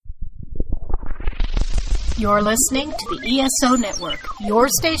You're listening to the ESO Network, your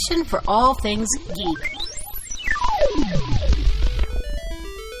station for all things geek.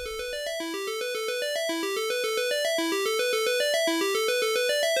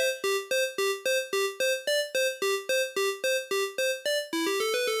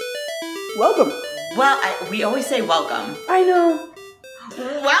 Welcome. Well, we always say welcome. I know.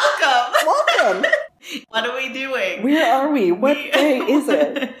 Welcome! Welcome! What are we doing? Where are we? What day is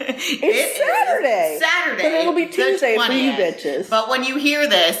it? It's Saturday! Saturday. But it'll be Tuesday for you bitches. But when you hear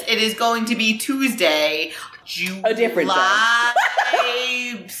this, it is going to be Tuesday, A different July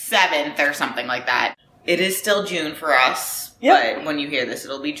 7th or something like that. It is still June for us. Yep. But when you hear this,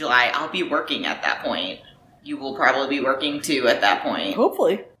 it'll be July. I'll be working at that point. You will probably be working too at that point.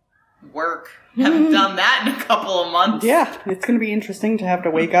 Hopefully. Work. Haven't done that in a couple of months. Yeah, it's going to be interesting to have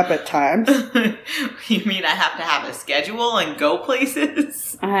to wake up at times. You mean I have to have a schedule and go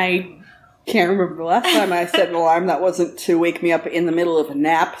places? I can't remember the last time I set an alarm that wasn't to wake me up in the middle of a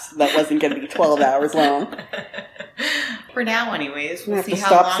nap, so that wasn't going to be 12 hours long. For now, anyways. We'll I have see to how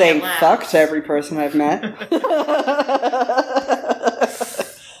stop long saying it lasts. fuck to every person I've met.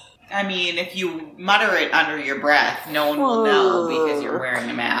 I mean, if you mutter it under your breath, no one will know because you're wearing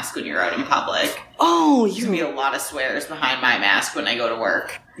a mask when you're out in public. Oh, There's going to be a lot of swears behind my mask when I go to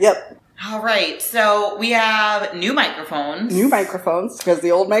work. Yep. All right, so we have new microphones. New microphones, because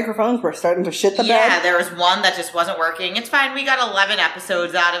the old microphones were starting to shit the bed. Yeah, there was one that just wasn't working. It's fine. We got 11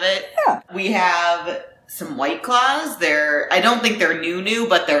 episodes out of it. Yeah. We have some White Claws. I don't think they're new,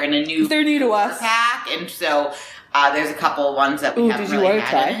 but they're in a new They're new to us. pack, and so there's a couple of ones that we haven't did you really want to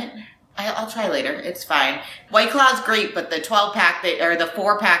had try? in it. I'll try later. It's fine. White Claw's great, but the 12-pack, or the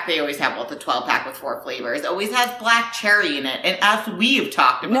 4-pack they always have, well, the 12-pack with 4 flavors, always has black cherry in it. And as we have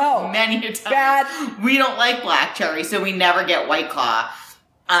talked about many a time, Bad. we don't like black cherry, so we never get White Claw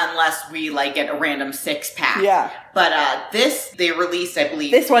unless we, like, get a random 6-pack. Yeah. But this, they released, I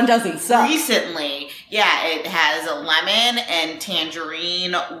believe, This one doesn't suck. recently. Yeah, it has a lemon and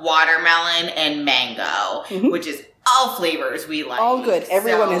tangerine, watermelon, and mango, which is all flavors we like. All good.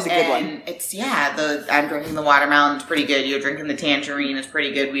 Everyone is a good one. And it's, I'm drinking the watermelon, it's pretty good. You're drinking the tangerine, it's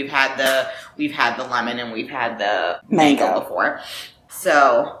pretty good. We've had the lemon and we've had the mango before.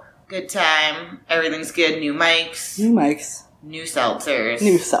 So, good time. Everything's good. New mics. New mics. New seltzers.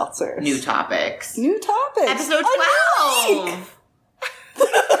 New seltzers. New topics. New topics. Episode 12!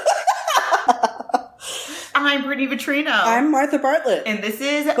 I'm Brittany Vitrino. I'm Martha Bartlett. And this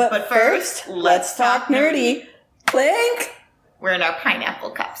is But first, let's talk nerdy. Clink! We're in our pineapple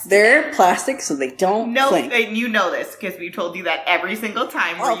cups. They're plastic, so they don't clink. And you know this, because we've told you that every single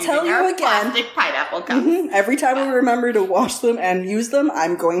time we're using tell you our again. plastic pineapple cups. Every time we remember to wash them and use them,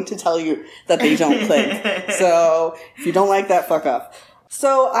 I'm going to tell you that they don't clink. So, if you don't like that, fuck off.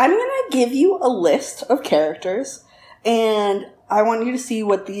 So, I'm going to give you a list of characters, and I want you to see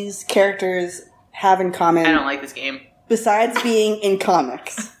what these characters have in common. I don't like this game. Besides being in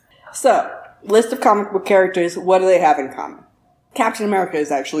comics. So, list of comic book characters, what do they have in common? Captain America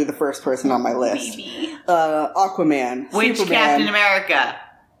is actually the first person on my list. Maybe. Aquaman. Which Superman, Captain America?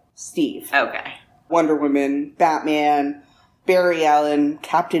 Steve. Okay. Wonder Woman, Batman, Barry Allen,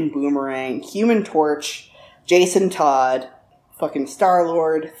 Captain Boomerang, Human Torch, Jason Todd, fucking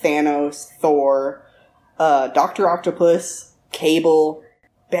Star-Lord, Thanos, Thor, Dr. Octopus, Cable,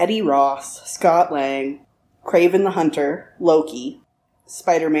 Betty Ross, Scott Lang, Kraven the Hunter, Loki,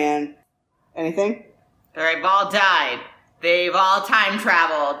 Spider-Man. Anything? They've all died. They've all time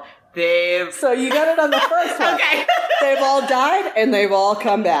traveled. So you got it on the first one. Okay. They've all died and they've all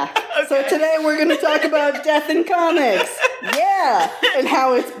come back. Okay. So today we're going to talk about death in comics. Yeah. And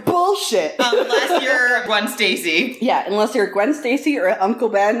how it's bullshit. Unless you're Gwen Stacy. Yeah, unless you're Gwen Stacy or Uncle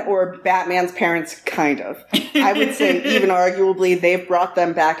Ben or Batman's parents, kind of. I would say even arguably they've brought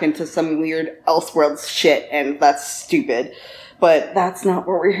them back into some weird Elseworlds shit, and that's stupid. But that's not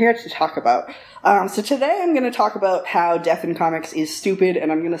what we're here to talk about. So today I'm going to talk about how death in comics is stupid,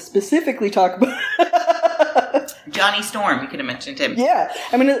 and I'm going to specifically talk about... Johnny Storm, you could have mentioned him. Yeah.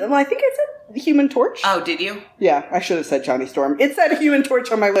 I mean, I think it said Human Torch. Oh, did you? Yeah, I should have said Johnny Storm. It said Human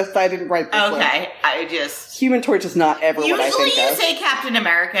Torch on my list. I didn't write this one. Okay, Human Torch is not ever what I think Usually you of. say Captain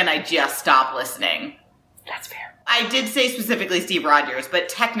America and I just stop listening. That's fair. I did say specifically Steve Rogers, but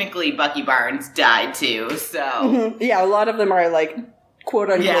technically Bucky Barnes died too, so... Mm-hmm. Yeah, a lot of them are like,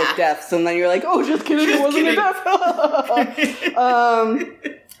 quote-unquote deaths, and then you're like, oh, just kidding, it wasn't a death.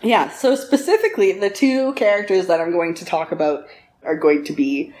 Yeah, so specifically, the two characters that I'm going to talk about are going to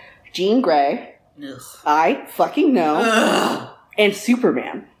be Jean Grey, I fucking know, and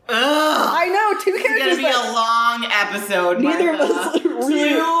Superman. I know, two characters. It's gonna be a long episode. Neither of us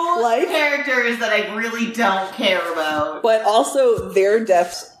really like. Characters characters that I really don't care about. But also, their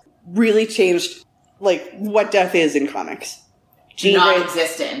deaths really changed, like, what death is in comics. Jean Grey.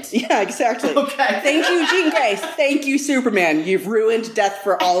 Non-existent. Yeah, exactly. Okay. Thank you, Jean Grey. Thank you, Superman. You've ruined death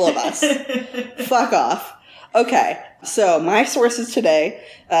for all of us. Fuck off. Okay, so my sources today,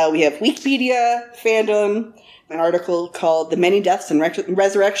 we have Wikipedia, Fandom, an article called The Many Deaths and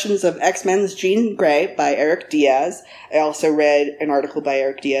Resurrections of X-Men's Jean Grey by Eric Diaz. I also read an article by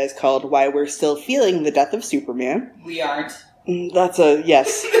Eric Diaz called Why We're Still Feeling the Death of Superman. We aren't. That's a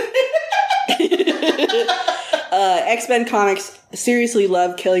yes. X-Men Comics Seriously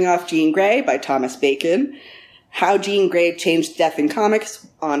Love Killing Off Jean Grey by Thomas Bacon. How Jean Grey Changed Death in Comics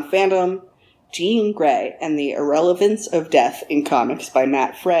on Fandom. Jean Grey and the Irrelevance of Death in Comics by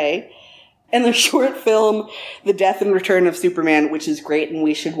Matt Frey. And the short film, The Death and Return of Superman, which is great and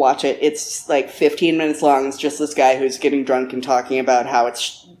we should watch it. It's like 15 minutes long. It's just this guy who's getting drunk and talking about how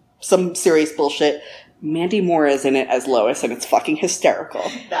it's some serious bullshit. Mandy Moore is in it as Lois, and it's fucking hysterical.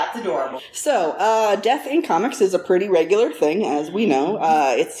 That's adorable. So, death in comics is a pretty regular thing, as we know.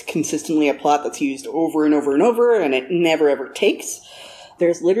 It's consistently a plot that's used over and over and over, and it never ever takes.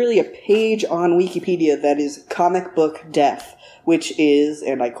 There's literally a page on Wikipedia that is comic book death, which is,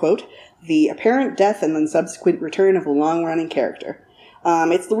 and I quote, the apparent death and then subsequent return of a long-running character.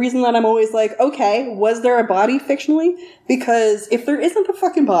 It's the reason that I'm always like, okay, was there a body fictionally? Because if there isn't a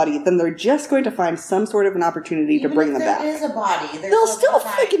fucking body, then they're just going to find some sort of an opportunity to bring them back. There is a body. They'll still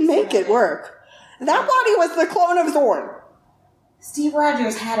fucking make it work. That body was the clone of Zorn. Steve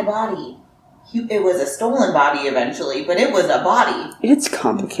Rogers had a body. It was a stolen body eventually, but it was a body. It's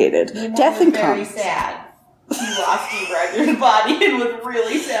complicated. Death in comics. Very sad. He lost Steve Rogers' body and was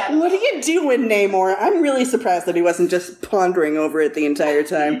really sad. What are you doing, Namor? I'm really surprised that he wasn't just pondering over it the entire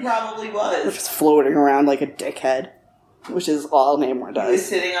time. He probably was. Just floating around like a dickhead, which is all Namor does. He was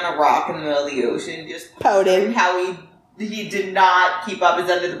sitting on a rock in the middle of the ocean, just pouting. How he did not keep up his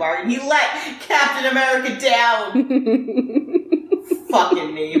end of the bargain. He let Captain America down.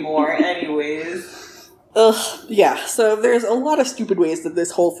 Fucking Namor. Anyways. Ugh, yeah, so there's a lot of stupid ways that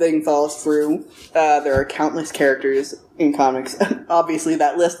this whole thing falls through. There are countless characters in comics. Obviously,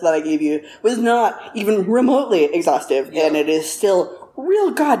 that list that I gave you was not even remotely exhaustive, and it is still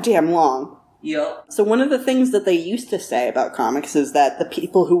real goddamn long. Yep. So one of the things that they used to say about comics is that the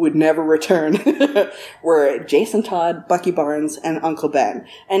people who would never return were Jason Todd, Bucky Barnes, and Uncle Ben.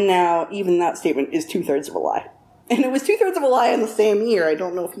 And now, even that statement is 2/3 of a lie. And it was 2/3 of a lie in the same year. I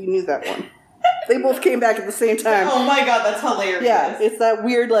don't know if you knew that one. They both came back at the same time. Oh my god, that's hilarious. Yeah, it's that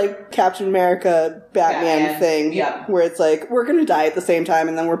weird, like, Captain America, Batman thing. Yeah. Where it's like, we're gonna die at the same time,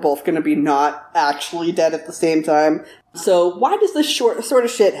 and then we're both gonna be not actually dead at the same time. So, why does this sort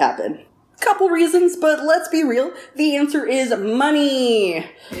of shit happen? Couple reasons, but let's be real. The answer is money.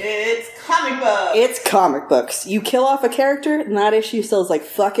 It's comic books. It's comic books. You kill off a character, and that issue sells like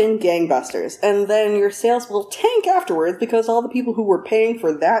fucking gangbusters. And then your sales will tank afterwards because all the people who were paying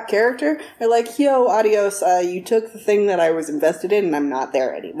for that character are like, yo, adios, you took the thing that I was invested in and I'm not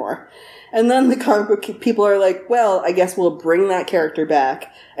there anymore. And then the comic book people are like, well, I guess we'll bring that character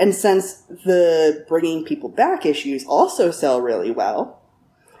back. And since the bringing people back issues also sell really well,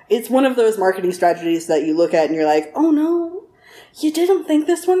 it's one of those marketing strategies that you look at and you're like, oh no, you didn't think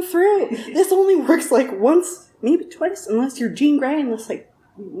this one through. This only works like once, maybe twice, unless you're Jean Grey, and it's like,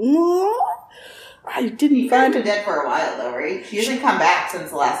 no, I didn't find She's been dead for a while though, right? She hasn't come back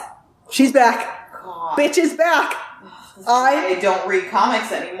since the last... She's back. God. Bitch is back. I don't read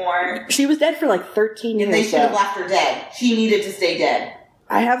comics anymore. She was dead for like 13 years. And they should have left her dead. She needed to stay dead.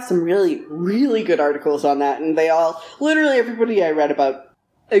 I have some really, really good articles on that, and they all, literally everybody I read about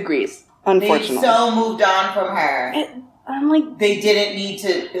agrees, unfortunately. They so moved on from her. I'm like... They didn't need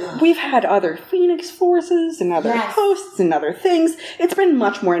to... Ugh. We've had other Phoenix Forces and other hosts and other things. It's been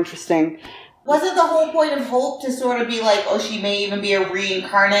much more interesting. Wasn't the whole point of Hope to sort of be like, oh, she may even be a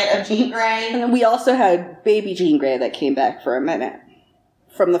reincarnate of Jean Grey? And then we also had baby Jean Grey that came back for a minute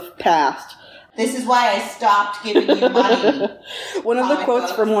from the past. This is why I stopped giving you money. One of the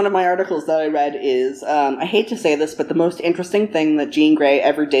quotes from one of my articles that I read is, I hate to say this, but the most interesting thing that Jean Grey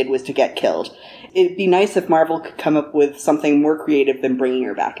ever did was to get killed. It'd be nice if Marvel could come up with something more creative than bringing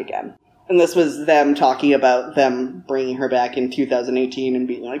her back again. And this was them talking about them bringing her back in 2018 and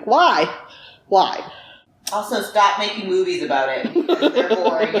being like, why? Why? Also, stop making movies about it, because they're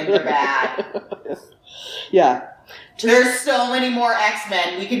boring and they're bad. Yeah. There's so many more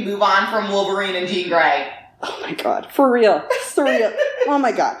X-Men. We can move on from Wolverine and Jean Grey. Oh my god, for real. Surreal. Oh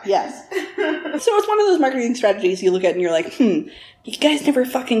my god, yes. So it's one of those marketing strategies you look at and you're like, you guys never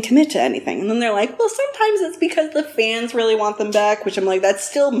fucking commit to anything. And then they're like, well, sometimes it's because the fans really want them back, which I'm like, that's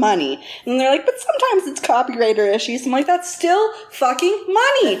still money. And they're like, but sometimes it's copywriter issues. I'm like, that's still fucking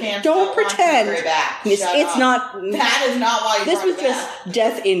money. Don't pretend. It's not. That is not why you This was just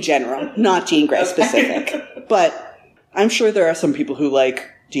death in general, not Jean Grey specific. But I'm sure there are some people who like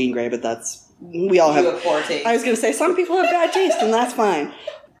Jean Grey, but we all have poor taste. I was going to say, some people have bad taste, and that's fine.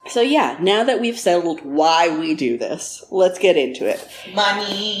 So yeah, now that we've settled why we do this, let's get into it.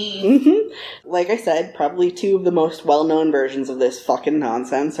 Money! Mm-hmm. Like I said, probably two of the most well-known versions of this fucking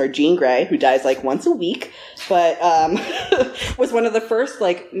nonsense are Jean Grey, who dies like once a week, but was one of the first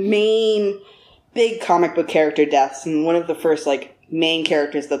like main big comic book character deaths, and one of the first like main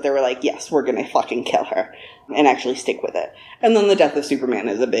characters that they were like, yes, we're gonna fucking kill her, and actually stick with it. And then the death of Superman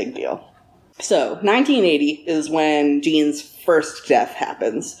is a big deal. So, 1980 is when Jean's first death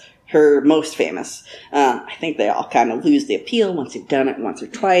happens. Her most famous. I think they all kind of lose the appeal once you've done it once or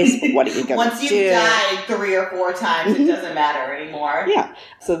twice. But what are you going to do? Once you've died 3 or 4 times, it doesn't matter anymore. Yeah.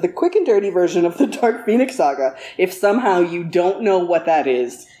 So the quick and dirty version of the Dark Phoenix saga, if somehow you don't know what that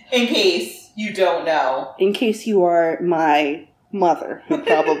is. In case you don't know. In case you are my mother, who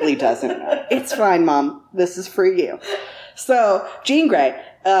probably doesn't know. It's fine, Mom. This is for you. So, Jean Grey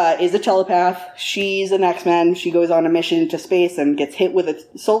is a telepath. She's an X-Men. She goes on a mission to space and gets hit with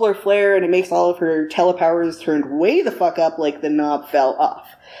a solar flare, and it makes all of her telepowers turned way the fuck up like the knob fell off.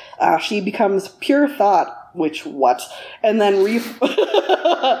 She becomes pure thought, and then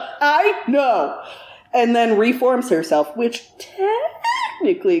I know! And then reforms herself, which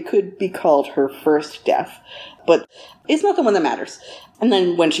technically could be called her first death. But it's not the one that matters. And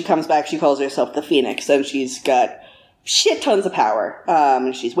then when she comes back, she calls herself the Phoenix, and she's got shit tons of power.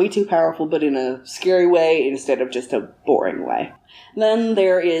 And she's way too powerful, but in a scary way instead of just a boring way. Then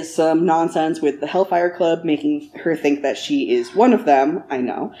there is some nonsense with the Hellfire Club making her think that she is one of them. I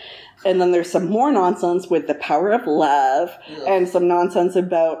know. And then there's some more nonsense with the power of love, and some nonsense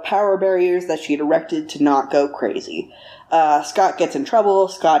about power barriers that she'd erected to not go crazy. Scott gets in trouble.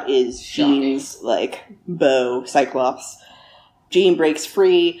 Scott is Jean's, beau Cyclops. Jean breaks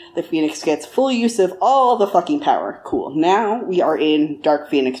free. The Phoenix gets full use of all the fucking power. Cool. Now we are in Dark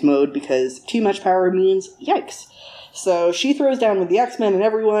Phoenix mode because too much power means yikes. So she throws down with the X-Men and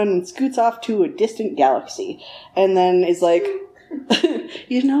everyone and scoots off to a distant galaxy. And then is like,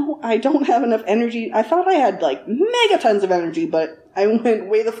 I don't have enough energy. I thought I had, megatons of energy, but I went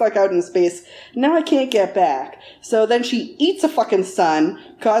way the fuck out in space. Now I can't get back. So then she eats a fucking sun,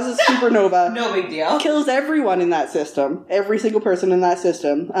 causes supernova. No big deal. Kills everyone in that system. Every single person in that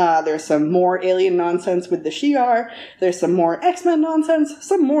system. There's some more alien nonsense with the Shi'ar. There's some more X-Men nonsense.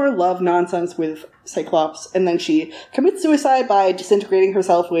 Some more love nonsense with Cyclops. And then she commits suicide by disintegrating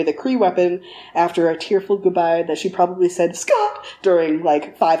herself with a Kree weapon after a tearful goodbye that she probably said, Scott, during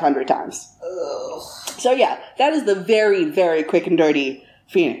 500 times. Ugh. So yeah, that is the very, very quick and dirty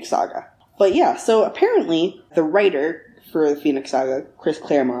Phoenix Saga. But yeah, so apparently the writer for the Phoenix Saga, Chris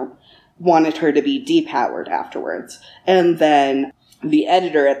Claremont, wanted her to be depowered afterwards. And then the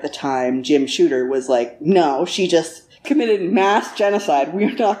editor at the time, Jim Shooter, was like, no, she just committed mass genocide.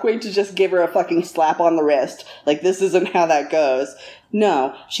 We're not going to just give her a fucking slap on the wrist. This isn't how that goes.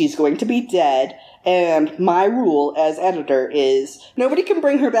 No, she's going to be dead. And my rule as editor is nobody can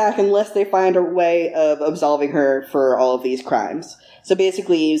bring her back unless they find a way of absolving her for all of these crimes. So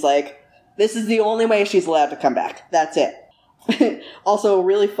basically he's like, this is the only way she's allowed to come back. That's it. Also, a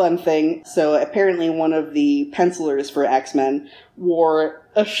really fun thing. So apparently one of the pencilers for X-Men wore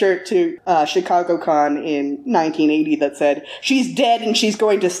a shirt to Chicago Con in 1980 that said, she's dead and she's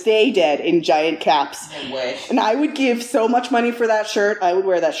going to stay dead in giant caps. I wish. And I would give so much money for that shirt. I would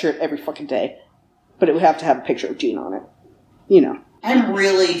wear that shirt every fucking day. But it would have to have a picture of Jean on it. I'm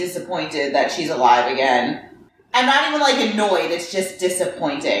really disappointed that she's alive again. I'm not even, annoyed. It's just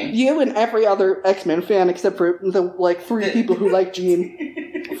disappointing. You and every other X-Men fan except for the, 3 people who like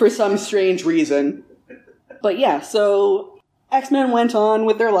Jean for some strange reason. But yeah, so X-Men went on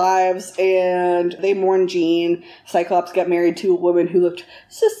with their lives, and they mourned Jean. Cyclops got married to a woman who looked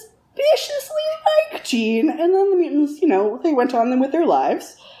suspiciously like Jean, and then the mutants, they went on with their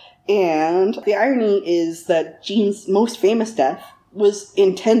lives. And the irony is that Jean's most famous death was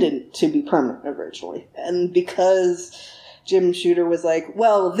intended to be permanent originally. And because Jim Shooter was like,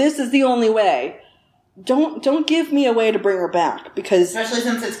 well, this is the only way, don't give me a way to bring her back, because... Especially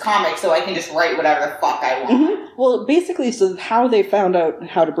since it's comics, so I can just write whatever the fuck I want. Mm-hmm. Well, basically, so how they found out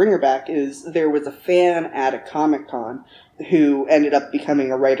how to bring her back is there was a fan at a Comic-Con who ended up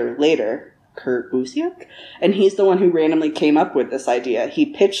becoming a writer later, Kurt Busiek, and he's the one who randomly came up with this idea. He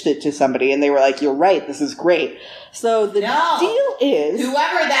pitched it to somebody, and they were like, "You're right, this is great." So the deal is,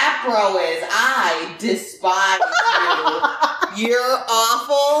 whoever that bro is, I despise you. You're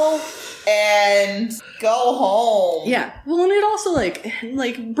awful, and go home. Yeah. Well, and it also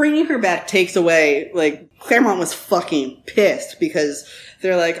like bringing her back takes away, like, Claremont was fucking pissed because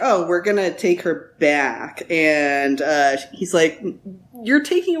they're like, "Oh, we're gonna take her back," and he's like, "You're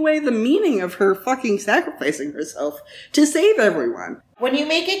taking away the meaning of her fucking sacrificing herself to save everyone." When you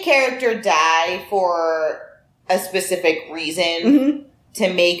make a character die for a specific reason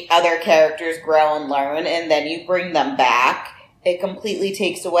to make other characters grow and learn, and then you bring them back, it completely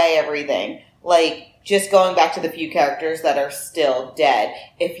takes away everything. Like, just going back to the few characters that are still dead.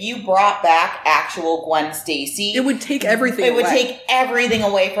 If you brought back actual Gwen Stacy, it would take everything away. It would take everything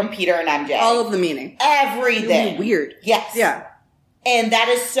away from Peter and MJ. All of the meaning. Everything. It would be weird. Yes. Yeah. And that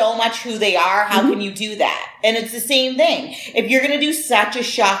is so much who they are. How can you do that? And it's the same thing. If you're going to do such a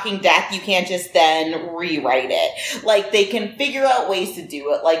shocking death, you can't just then rewrite it. Like, they can figure out ways to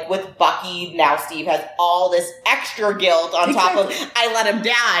do it. Like, with Bucky, now Steve has all this extra guilt on top of, I let him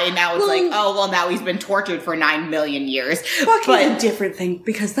die. Now it's like, oh, well, now he's been tortured for 9 million years. Bucky's a different thing,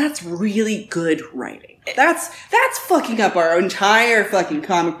 because that's really good writing. That's fucking up our entire fucking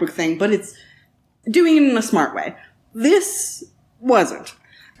comic book thing, but it's doing it in a smart way. This wasn't.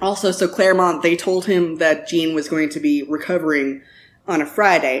 Also, so Claremont, they told him that Jean was going to be recovering on a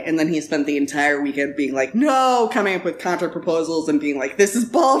Friday, and then he spent the entire weekend being like, no, coming up with counter proposals and being like, this is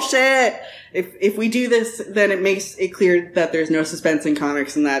bullshit. If we do this, then it makes it clear that there's no suspense in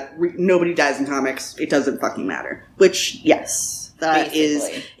comics and that nobody dies in comics. It doesn't fucking matter. Which, yes, that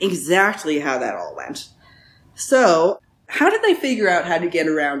is exactly how that all went. So, how did they figure out how to get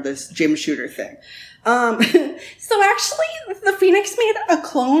around this Jim Shooter thing? So actually, the Phoenix made a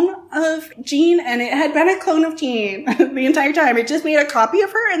clone of Jean, and it had been a clone of Jean the entire time. It just made a copy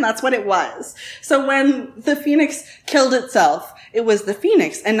of her, and that's what it was. So when the Phoenix killed itself, it was the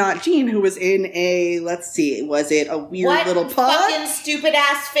Phoenix and not Jean who was in a, let's see, was it a weird little pod? What fucking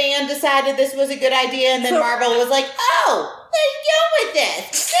stupid-ass fan decided this was a good idea, and then Marvel was like, oh, let's go with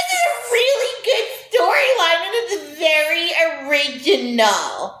this. This is a really good storyline, and it's very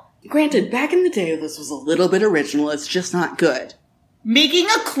original. Granted, back in the day, this was a little bit original. It's just not good. Making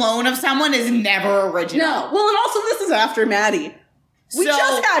a clone of someone is never original. No. Well, and also this is after Maddie. We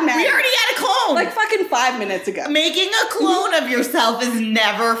just had Maddie. We already had a clone. Like fucking 5 minutes ago. Making a clone of yourself is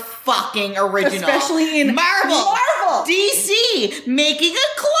never fucking original. Especially in Marvel. DC. Making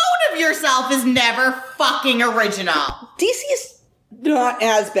a clone of yourself is never fucking original. DC is not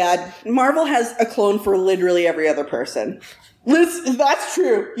as bad. Marvel has a clone for literally every other person. That's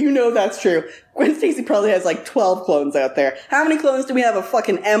true. You know that's true. Gwen Stacy probably has like 12 clones out there. How many clones do we have of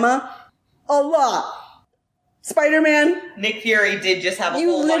fucking Emma? A lot. Spider-Man? Nick Fury did just have a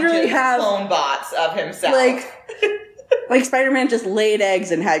whole bunch of clone bots of himself. Like Spider-Man just laid eggs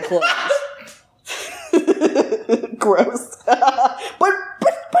and had clones. Gross. but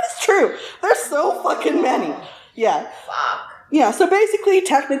it's true. There's so fucking many. Yeah. Fuck. Yeah, so basically,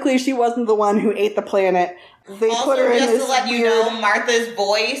 technically, she wasn't the one who ate the planet. They also, put her in just this to let you know, Martha's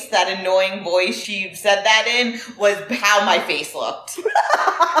voice, that annoying voice she said that in, was how my face looked.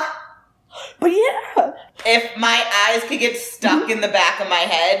 But yeah. If my eyes could get stuck in the back of my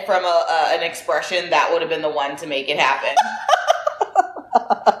head from an expression, that would have been the one to make it happen.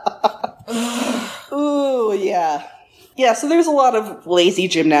 Ooh, yeah. Yeah, so there's a lot of lazy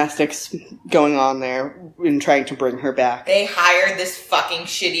gymnastics going on there in trying to bring her back. They hired this fucking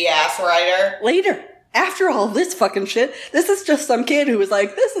shitty-ass writer. Later. After all this fucking shit, this is just some kid who was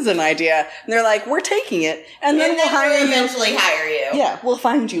like, this is an idea. And they're like, we're taking it. And then we'll hire you. Eventually hire you. Yeah, we'll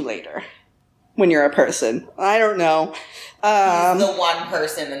find you later. When you're a person. I don't know. He's the one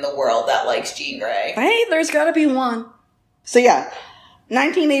person in the world that likes Jean Grey. Hey, there's gotta be one. So yeah.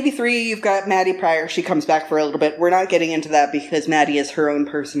 1983, you've got Maddie Pryor. She comes back for a little bit. We're not getting into that because Maddie is her own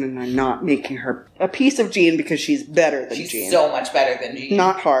person and I'm not making her a piece of Jean because she's better than Jean. She's so much better than Jean.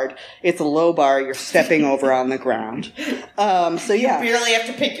 Not hard. It's a low bar. You're stepping over on the ground. So yeah. You barely have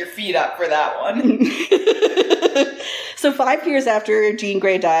to pick your feet up for that one. So 5 years after Jean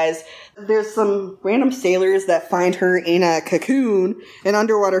Grey dies, there's some random sailors that find her in a cocoon, an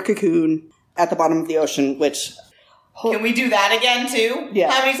underwater cocoon at the bottom of the ocean, which... Can we do that again, too? Yeah.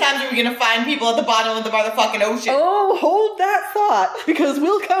 How many times are we going to find people at the bottom of the motherfucking ocean? Oh, hold that thought, because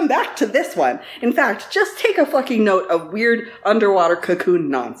we'll come back to this one. In fact, just take a fucking note of weird underwater cocoon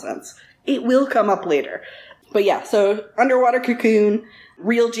nonsense. It will come up later. But yeah, so underwater cocoon,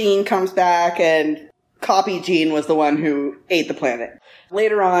 real Jean comes back, and Copy Jean was the one who ate the planet.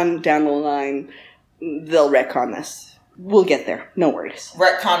 Later on, down the line, they'll retcon this. We'll get there. No worries.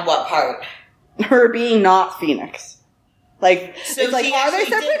 Retcon what part? Her being not Phoenix. Like, So it's like, she are they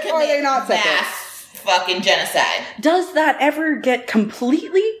actually did separate or are they not commit separate? mass fucking genocide. Does that ever get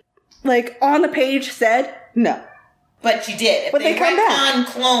completely, like, on the page said? No. But she did. If But they come retcon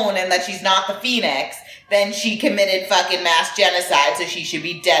clone and that she's not the Phoenix, then she committed fucking mass genocide, so she should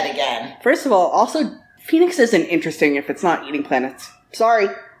be dead again. First of all, also, Phoenix isn't interesting if it's not eating planets. Sorry.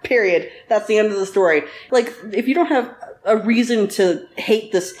 Period. That's the end of the story. Like, if you don't have a reason to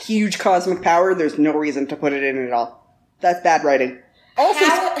hate this huge cosmic power, there's no reason to put it in at all. That's bad writing. Also,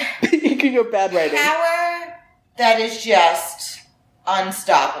 speaking of bad writing. Power that is just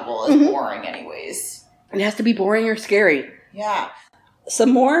unstoppable is boring anyways. It has to be boring or scary. Yeah. Some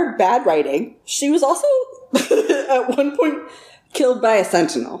more bad writing. She was also, at one point, killed by a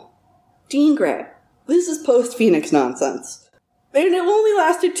sentinel. Jean Grey. This is post-Phoenix nonsense. And it only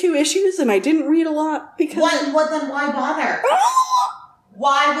lasted 2 issues, and I didn't read a lot because... What then why bother?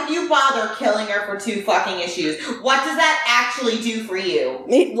 Why would you bother killing her for 2 fucking issues? What does that actually do for you?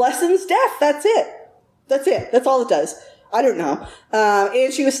 It lessens death. That's it. That's it. That's all it does. I don't know.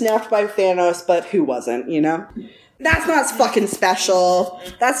 And she was snapped by Thanos, but who wasn't, you know? That's not fucking special.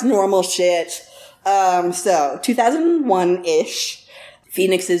 That's normal shit. So, 2001-ish.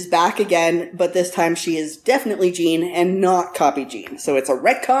 Phoenix is back again, but this time she is definitely Jean and not Copy Jean. So it's a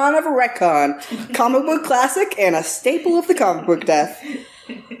retcon of a retcon. Comic book classic and a staple of the comic book death.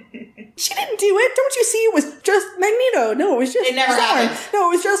 She didn't do it. Don't you see? It was just Magneto. No, it was just It never Zorn. happened. No,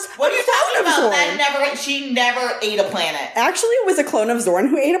 it was just What are you talking about? Zorn. She never ate a planet. Actually, it was a clone of Zorn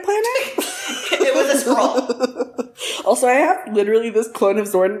who ate a planet. It was a scroll. Also, I have literally this clone of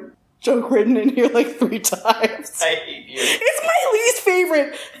Zorn joke written in here like 3 times. I hate you. It's my least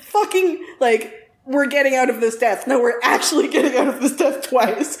favorite fucking, like, we're getting out of this death. No, we're actually getting out of this death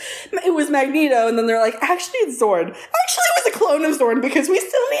twice. It was Magneto, and then they're like, actually it's Zorn. Actually it was a clone of Zorn, because we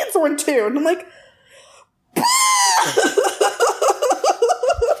still need Zorn too. And I'm like,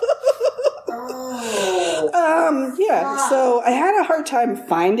 yeah, so I had a hard time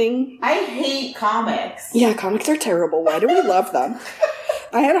finding... I hate comics. Yeah, comics are terrible. Why do we love them?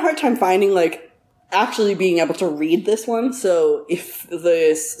 I had a hard time finding, like, actually being able to read this one, so if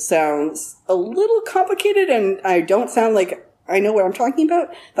this sounds a little complicated and I don't sound like I know what I'm talking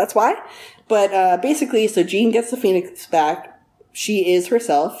about, that's why. But basically, so Jean gets the Phoenix back. She is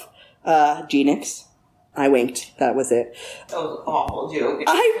herself, Genix. I winked. That was it. That was an awful joke.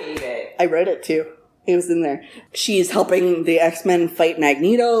 I hate it. I read it too. It was in there. She's helping the X-Men fight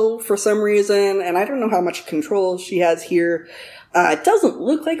Magneto for some reason, and I don't know how much control she has here. It doesn't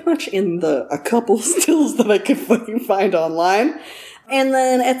look like much in a couple stills that I could fucking find online. And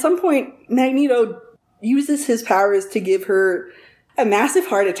then at some point, Magneto uses his powers to give her a massive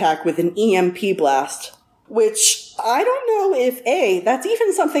heart attack with an EMP blast, which I don't know if, that's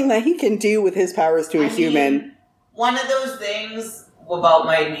even something that he can do with his powers to a human. One of those things about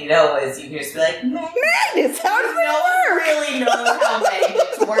Magneto is you can just be like, Magnets! How does no one really knows how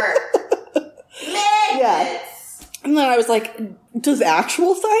magnets work. Magnets! Yeah. And then I was like, does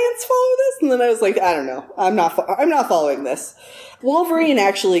actual science follow this? And then I was like, I don't know. I'm not following this. Wolverine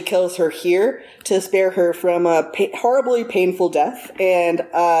actually kills her here to spare her from a horribly painful death. And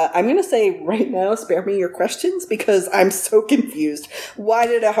I'm going to say right now, spare me your questions because I'm so confused. Why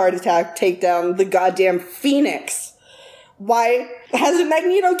did a heart attack take down the goddamn Phoenix? Why hasn't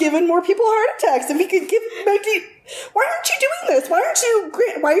Magneto given more people heart attacks? If he could give Magneto... Why aren't you doing this?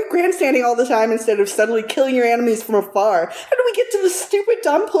 Why are you grandstanding all the time instead of suddenly killing your enemies from afar? How do we get to this stupid,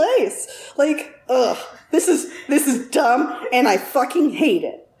 dumb place? Like, ugh. This is dumb, and I fucking hate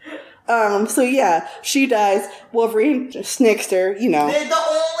it. So yeah, she dies. Wolverine snicks her, you know. The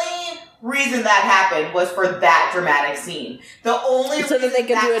only reason that happened was for that dramatic scene. The only so that they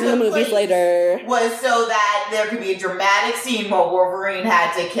could do it in the movies later was so that there could be a dramatic scene where Wolverine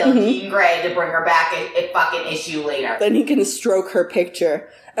had to kill Jean Grey to bring her back a fucking issue later. Then he can stroke her picture.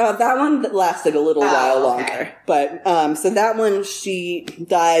 That one lasted a little while longer, but so that one she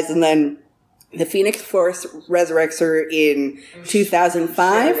dies, and then the Phoenix Force resurrects her in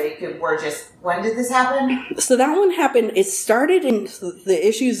 2005. Sure when did this happen? So that one happened, it started in the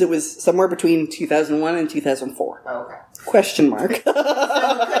issues, it was somewhere between 2001 and 2004. Okay. Question mark. So it could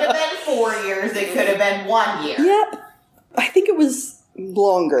have been 4 years, it could have been 1 year. Yep. I think it was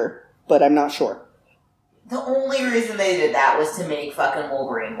longer, but I'm not sure. The only reason they did that was to make fucking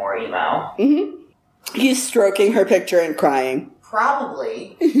Wolverine more emo. Mm-hmm. He's stroking her picture and crying.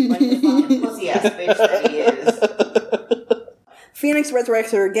 Probably. Like the fucking pussy-ass bitch that he is. Phoenix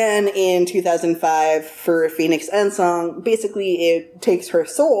resurrects her again in 2005 for Phoenix Endsong. Basically, it takes her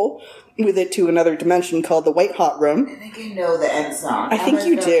soul with it to another dimension called the White Hot Room. I think I know the end song. I think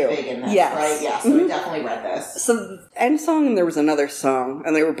you do. Big in this, yes. Right? Yeah, so I definitely read this. So, Endsong and there was another song,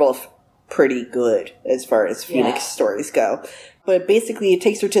 and they were both pretty good as far as Phoenix stories go. But basically, it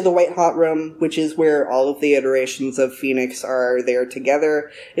takes her to the White Hot Room, which is where all of the iterations of Phoenix are there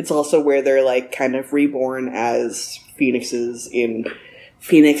together. It's also where they're, like, kind of reborn as Phoenixes in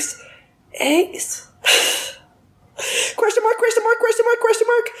Phoenix eggs. Question mark, question mark, question mark, question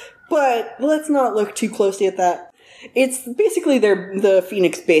mark. But let's not look too closely at that. It's basically the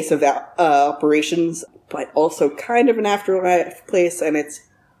Phoenix base of operations, but also kind of an afterlife place, and it's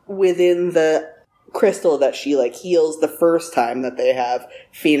within the crystal that she, like, heals the first time that they have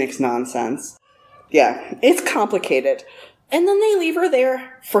Phoenix nonsense. Yeah, it's complicated. And then they leave her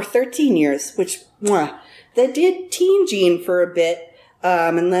there for 13 years, which, they did Teen Jean for a bit,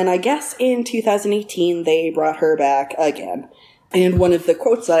 and then I guess in 2018 they brought her back again. And one of the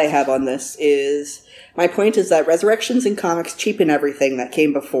quotes that I have on this is, "My point is that resurrections in comics cheapen everything that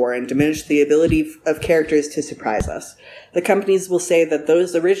came before and diminish the ability of characters to surprise us. The companies will say that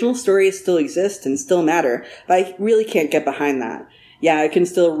those original stories still exist and still matter, but I really can't get behind that. Yeah, I can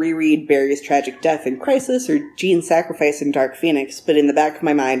still reread Barry's tragic death in Crisis or Jean's sacrifice in Dark Phoenix, but in the back of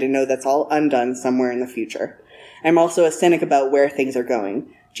my mind I know that's all undone somewhere in the future. I'm also a cynic about where things are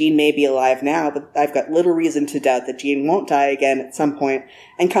going. Jean may be alive now, but I've got little reason to doubt that Jean won't die again at some point,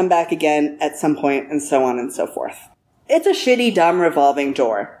 and come back again at some point, and so on and so forth." It's a shitty, dumb revolving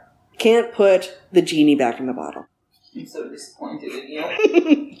door. Can't put the genie back in the bottle. I'm so disappointed in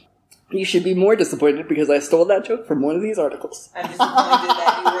you. You should be more disappointed because I stole that joke from one of these articles. I'm disappointed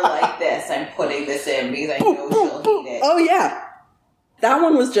that you were like this. I'm putting this in because I know she'll hate it. Oh, yeah. That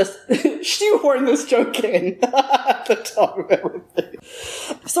one was just shoehorn this joke in at the top of everything.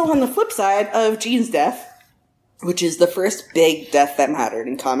 So on the flip side of Jean's death, which is the first big death that mattered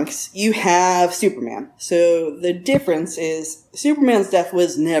in comics, you have Superman. So the difference is Superman's death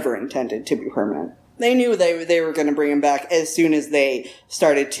was never intended to be permanent. They knew they were going to bring him back as soon as they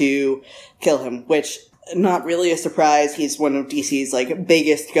started to kill him, which, not really a surprise. He's one of DC's, like,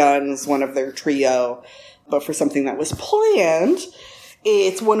 biggest guns, one of their trio. But for something that was planned,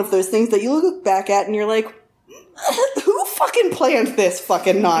 it's one of those things that you look back at and you're like, who fucking planned this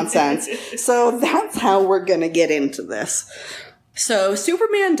fucking nonsense? So that's how we're going to get into this. So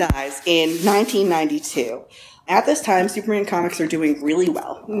Superman dies in 1992. At this time, Superman comics are doing really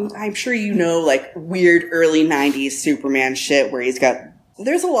well. I'm sure you know, like, weird early 90s Superman shit where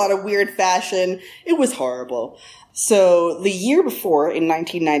there's a lot of weird fashion. It was horrible. So the year before, in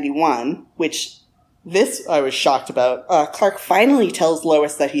 1991, which this I was shocked about, Clark finally tells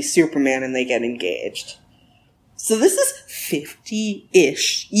Lois that he's Superman and they get engaged. So this is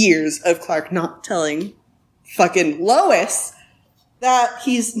 50-ish years of Clark not telling fucking Lois that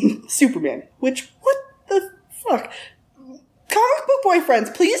he's Superman. Which, what the fuck? Comic book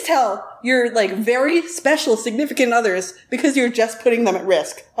boyfriends, please tell your, like, very special significant others, because you're just putting them at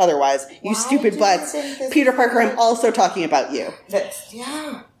risk otherwise. You stupid butts. Peter Parker, I'm also talking about you.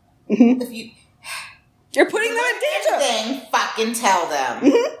 Yeah. Mm-hmm. If you're putting them in danger. Anything, fucking tell them.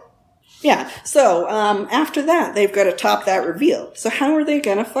 Mm-hmm. Yeah, so, after that, they've got to top that reveal. So how are they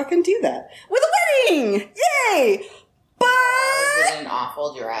gonna fucking do that? With a wedding! Yay! But Is it an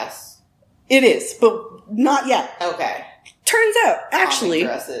awful dress? it is, but not yet. Okay. Turns out, actually,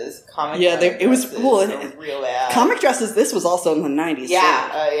 Comic it was cool. Real bad. Comic dresses, this was also in the 90s.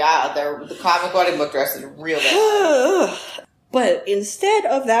 Yeah, the comic wedding book dress is real bad. But instead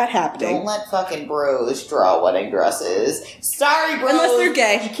of that happening... Don't let fucking bros draw wedding dresses. Sorry, bros. Unless they're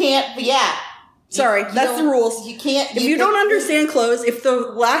gay. You can't, yeah. Sorry, that's the rules. You can't... If you don't understand clothes, if the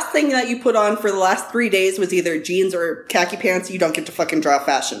last thing that you put on for the last 3 days was either jeans or khaki pants, you don't get to fucking draw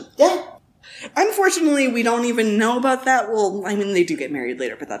fashion. Yeah. Unfortunately, we don't even know about that. Well, I mean, they do get married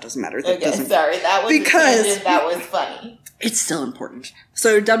later, but that doesn't matter. That doesn't, sorry, that was because that was funny. It's still important.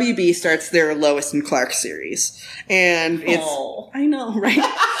 So WB starts their Lois and Clark series, and it's I know, right?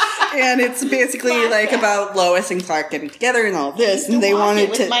 And it's basically like about Lois and Clark getting together and all this, and they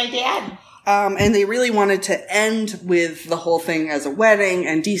wanted to. My dad. And they really wanted to end with the whole thing as a wedding,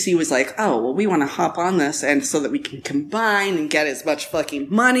 and DC was like, oh, well, we want to hop on this, and so that we can combine and get as much fucking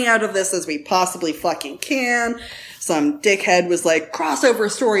money out of this as we possibly fucking can. Some dickhead was like, crossover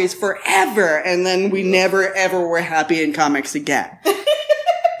stories forever, and then we never, ever were happy in comics again.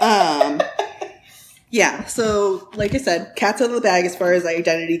 Yeah, so, like I said, cat's out of the bag as far as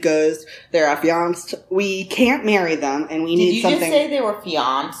identity goes. They're affianced. We can't marry them, and we need something... Did you just say they were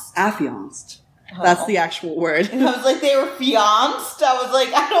fianced? Affianced. That's the actual word. And I was like, they were fianced? I was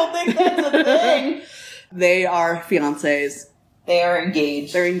like, I don't think that's a thing. They are fiancés. They are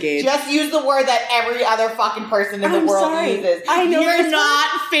engaged. They're engaged. Just use the word that every other fucking person in the world uses. I know. You're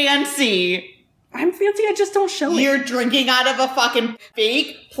not fancy. I'm fancy, I just don't show it. You're drinking out of a fucking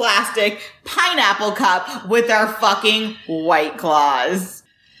fake plastic pineapple cup with our fucking White Claws.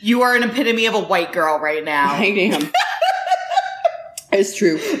 You are an epitome of a white girl right now. I am. It's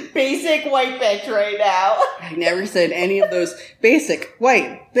true. Basic white bitch right now. I never said any of those basic,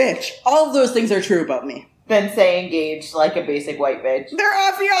 white, bitch. All of those things are true about me. Then say engaged like a basic white bitch. They're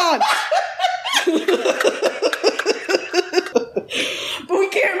affianced! But we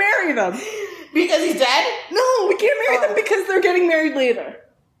can't marry them. Because he's dead? No, we can't marry them because they're getting married later.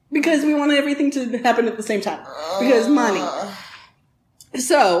 Because we want everything to happen at the same time. Because money.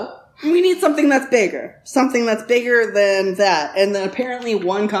 So, we need something that's bigger. Something that's bigger than that. And then apparently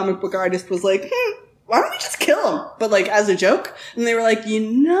one comic book artist was like, why don't we just kill him? But like as a joke. And they were like,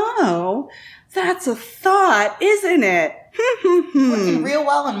 that's a thought, isn't it? Working real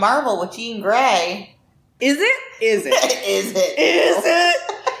well in Marvel with Jean Grey. Is it? Is it? Is it? Is it?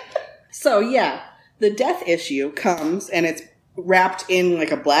 So yeah, the death issue comes and it's wrapped in like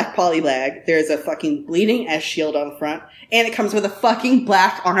a black poly bag. There's a fucking bleeding S shield on the front. And it comes with a fucking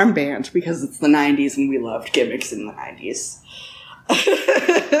black armband because it's the 90s and we loved gimmicks in the 90s.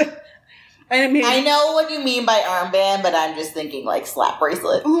 And I know what you mean by armband, but I'm just thinking like slap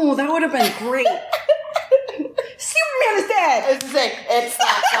bracelet. Oh, that would have been great. Superman is dead! I was gonna say, it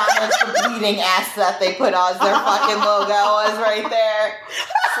slaps on with the bleeding ass that they put on as their fucking logo was right there.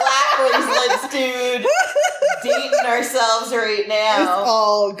 Slap bracelets, dude. Dating ourselves right now. It's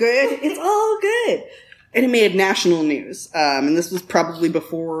all good. It's all good. And it made national news. And this was probably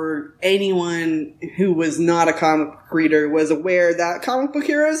before anyone who was not a comic book reader was aware that comic book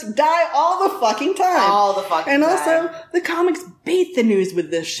heroes die all the fucking time. All the fucking time. And time. also, the comics bait the news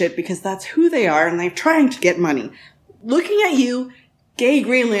with this shit because that's who they are and they're trying to get money. Looking at you, gay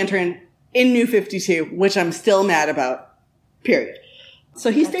Green Lantern in New 52, which I'm still mad about. Period.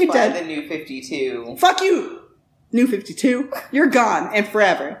 So he stayed dead. The New 52. Fuck you! New 52, you're gone and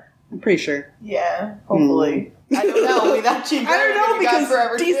forever. I'm pretty sure. Yeah, hopefully. I don't know. Without Jean Grey, I don't know because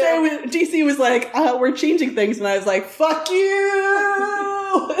DC was like, we're changing things, and I was like, fuck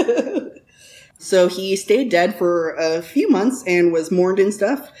you! So he stayed dead for a few months and was mourned and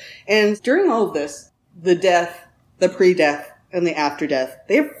stuff. And during all of this, the death, the pre-death, and the after-death,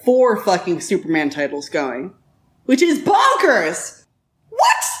 they have 4 fucking Superman titles going. Which is bonkers!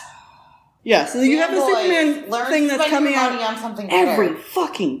 What? Yeah, so you have a Superman thing that's coming out every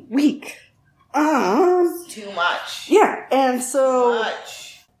fucking week. Too much. Yeah, and so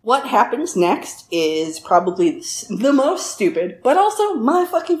what happens next is probably the most stupid, but also my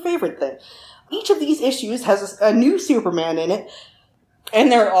fucking favorite thing. Each of these issues has a new Superman in it,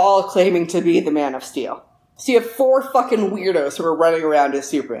 and they're all claiming to be the Man of Steel. So you have 4 fucking weirdos who are running around as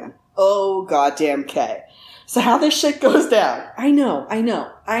Superman. Oh, goddamn K. So how this shit goes down. I know.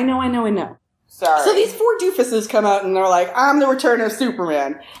 Sorry. So these 4 doofuses come out and they're like, I'm the return of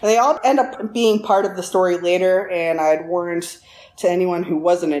Superman. And they all end up being part of the story later, and I'd warned to anyone who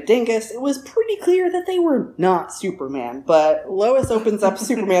wasn't a dingus, it was pretty clear that they were not Superman. But Lois opens up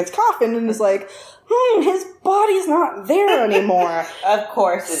Superman's coffin and is like, his body's not there anymore. Of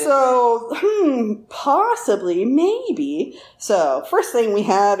course it is. So, possibly, maybe. So, first thing we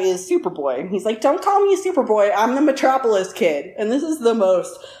have is Superboy. He's like, don't call me Superboy, I'm the Metropolis kid. And this is the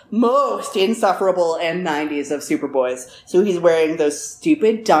most insufferable and 90s of Superboys. So he's wearing those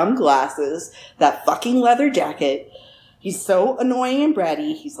stupid, dumb glasses, that fucking leather jacket. He's so annoying and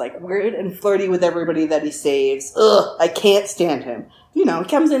bratty. He's like weird and flirty with everybody that he saves. Ugh, I can't stand him. You know, he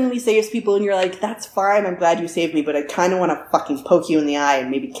comes in and he saves people and you're like, that's fine, I'm glad you saved me, but I kind of want to fucking poke you in the eye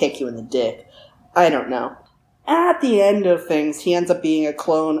and maybe kick you in the dick. I don't know. At the end of things, he ends up being a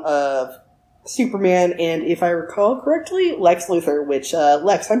clone of Superman and, if I recall correctly, Lex Luthor, which,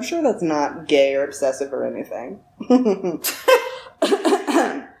 Lex, I'm sure that's not gay or obsessive or anything.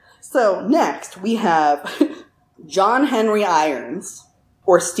 So, next, we have John Henry Irons,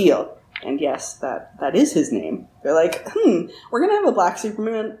 or Steel. And yes, that is his name. They're like, we're gonna have a black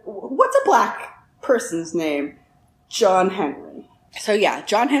Superman. What's a black person's name? John Henry. So yeah,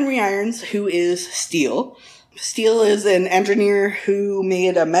 John Henry Irons, who is Steel. Steel is an engineer who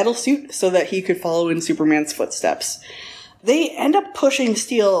made a metal suit so that he could follow in Superman's footsteps. They end up pushing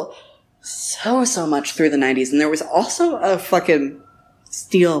Steel so much through the 90s. And there was also a fucking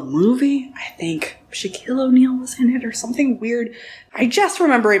Steel movie. I think Shaquille O'Neal was in it or something weird. I just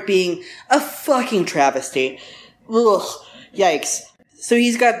remember it being a fucking travesty. Ugh, yikes. So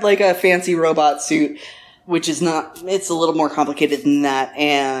he's got like a fancy robot suit, which is not, it's a little more complicated than that,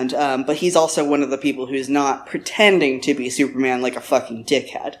 and, but he's also one of the people who's not pretending to be Superman like a fucking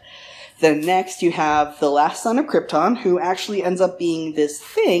dickhead. Then next you have the last son of Krypton, who actually ends up being this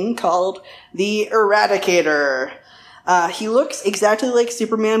thing called the Eradicator. He looks exactly like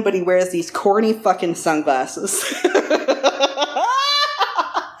Superman, but he wears these corny fucking sunglasses.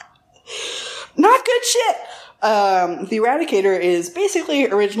 Not good shit! The Eradicator is basically,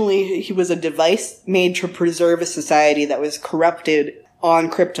 originally, he was a device made to preserve a society that was corrupted on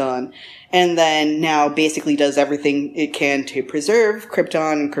Krypton, and then now basically does everything it can to preserve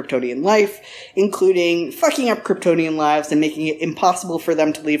Krypton and Kryptonian life, including fucking up Kryptonian lives and making it impossible for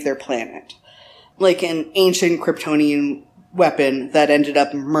them to leave their planet. Like an ancient Kryptonian weapon that ended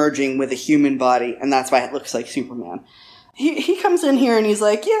up merging with a human body, and that's why it looks like Superman. He comes in here and he's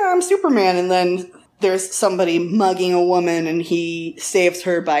like, yeah, I'm Superman, and then there's somebody mugging a woman, and he saves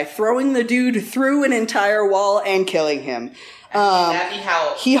her by throwing the dude through an entire wall and killing him. That'd be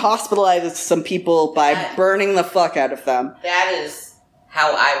how... He hospitalizes some people by burning the fuck out of them. That is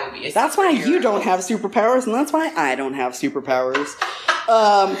how I would be a That's why you don't have superpowers, and that's why I don't have superpowers.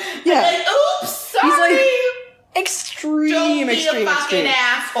 Yeah. Like, oops, sorry! He's like, extreme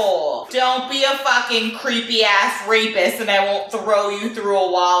asshole. Don't be a fucking creepy ass rapist, and I won't throw you through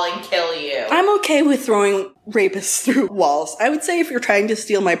a wall and kill you. I'm okay with throwing rapists through walls. I would say if you're trying to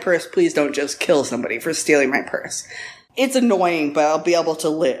steal my purse, please don't just kill somebody for stealing my purse. It's annoying, but I'll be able to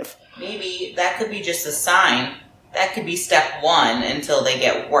live. Maybe that could be just a sign. That could be step one until they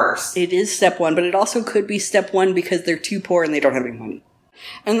get worse. It is step one, but it also could be step one because they're too poor and they don't have any money.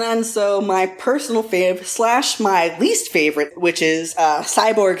 And then, so my personal fave / my least favorite, which is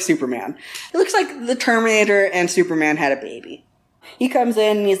Cyborg Superman. It looks like the Terminator and Superman had a baby. He comes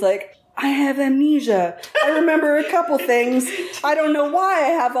in and he's like, I have amnesia. I remember a couple things. I don't know why I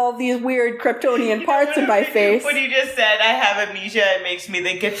have all these weird Kryptonian parts in my face. When you just said, I have amnesia, it makes me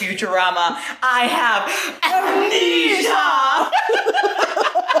think of Futurama. I have amnesia!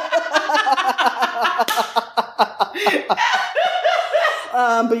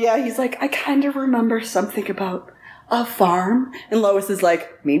 But yeah, he's like, I kind of remember something about a farm. And Lois is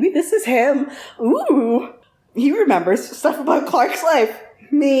like, maybe this is him. Ooh. He remembers stuff about Clark's life.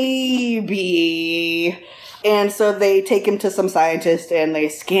 Maybe. And so they take him to some scientist and they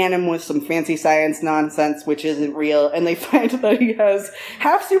scan him with some fancy science nonsense, which isn't real. And they find that he has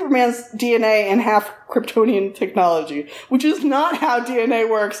half Superman's DNA and half Kryptonian technology, which is not how DNA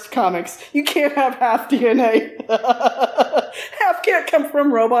works, comics. You can't have half DNA. Half can't come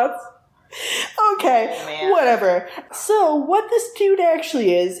from robots. Okay, whatever. So what this dude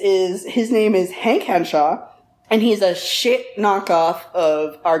actually is his name is Hank Henshaw. And he's a shit knockoff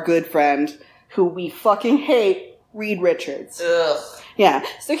of our good friend, who we fucking hate, Reed Richards. Ugh. Yeah,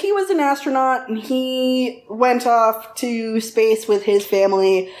 so he was an astronaut, and he went off to space with his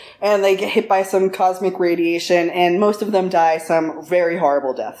family, and they get hit by some cosmic radiation, and most of them die some very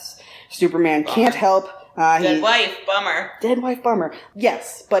horrible deaths. Superman can't help. Dead wife, bummer. Dead wife, bummer.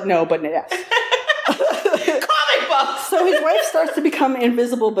 Yes, but no, but yes. Comic books! So his wife starts to become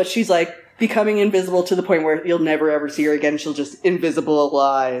invisible, but she's like, becoming invisible to the point where you'll never ever see her again. She'll just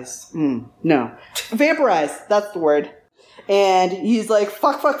invisibilize. No. Vaporize. That's the word. And he's like,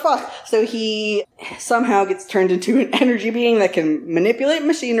 fuck. So he somehow gets turned into an energy being that can manipulate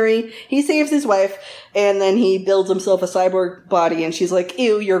machinery. He saves his wife, and then he builds himself a cyborg body, and she's like,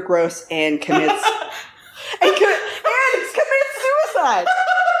 ew, you're gross, and commits... and commits suicide!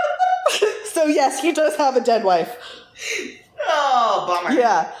 So yes, he does have a dead wife. Oh, bummer.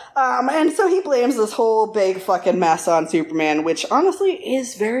 Yeah. And so he blames this whole big fucking mess on Superman, which honestly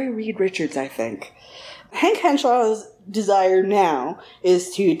is very Reed Richards, I think. Hank Henshaw's desire now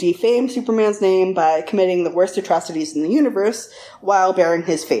is to defame Superman's name by committing the worst atrocities in the universe while bearing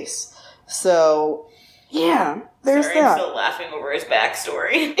his face. So, yeah, there's Sorry, that. I'm still laughing over his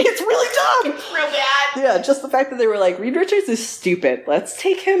backstory. It's really dumb! It's real bad. Yeah, just the fact that they were like, Reed Richards is stupid. Let's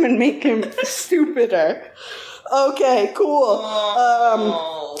take him and make him stupider. Okay, cool.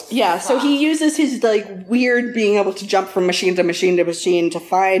 Yeah, so he uses his, like, weird being able to jump from machine to machine to machine to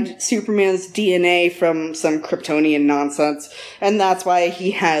find Superman's DNA from some Kryptonian nonsense, and that's why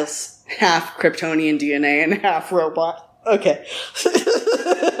he has half Kryptonian DNA and half robot. Okay.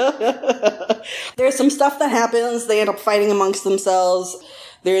 There's some stuff that happens. They end up fighting amongst themselves.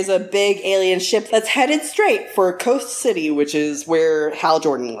 There's a big alien ship that's headed straight for Coast City, which is where Hal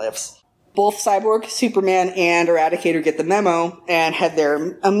Jordan lives. Both Cyborg, Superman, and Eradicator get the memo and head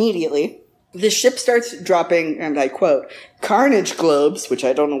there immediately. The ship starts dropping, and I quote, carnage globes, which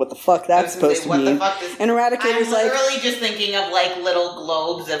I don't know what the fuck that's supposed to mean. And Eradicator's I'm literally just thinking of like little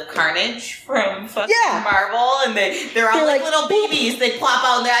globes of carnage from fucking Marvel, and they're all like little babies. They plop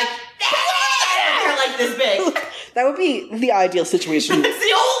out and they're like, they're like this big. That would be the ideal situation. It's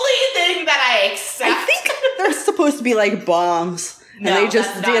the only thing that I accept. I think they're supposed to be like bombs. And no, they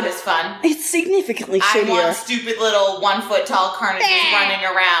just that's not as fun. It's significantly shittier. I want stupid little 1 foot tall carnages running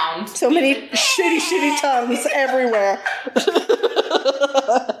around. So many shitty tongues everywhere.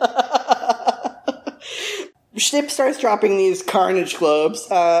 Ship starts dropping these carnage globes.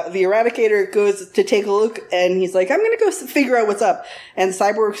 The Eradicator goes to take a look, and he's like, I'm gonna go figure out what's up. And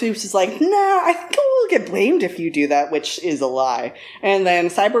Cyborg Soups is like, nah, I think we'll get blamed if you do that, which is a lie. And then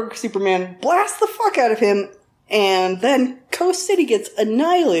Cyborg Superman blasts the fuck out of him, and then Coast City gets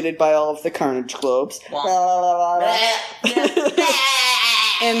annihilated by all of the carnage globes.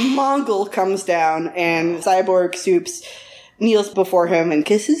 And Mongol comes down, and Cyborg Soups kneels before him and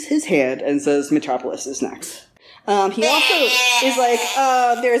kisses his hand and says Metropolis is next. He also is like,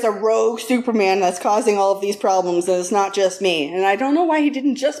 there's a rogue Superman that's causing all of these problems, and it's not just me. And I don't know why he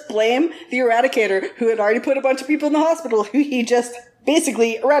didn't just blame the Eradicator, who had already put a bunch of people in the hospital, who he just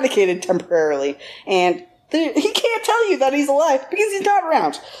basically eradicated temporarily. And he can't tell you that he's alive because he's not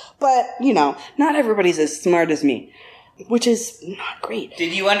around. But, you know, not everybody's as smart as me, which is not great.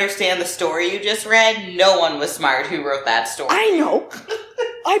 Did you understand the story you just read? No one was smart who wrote that story. I know.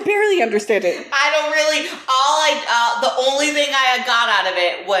 I barely understand it. I don't really. The only thing I got out of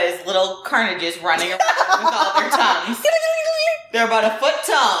it was little carnages running around with all their tongues. They're about a foot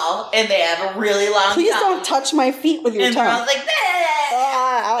tall, and they have a really long Please tongue. don't touch my feet with your and tongue. And they're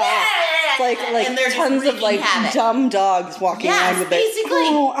all like, like tons of like dumb dogs walking around with it. Basically.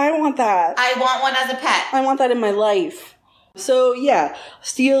 Oh, I want that. I want one as a pet. I want that in my life. So yeah,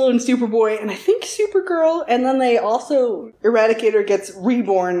 Steel and Superboy, and I think Supergirl, and then they also, Eradicator gets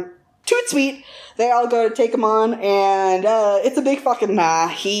reborn. Toot sweet. They all go to take him on, and it's a big fucking nah.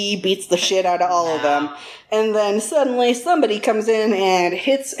 He beats the shit out of all of them. And then suddenly somebody comes in and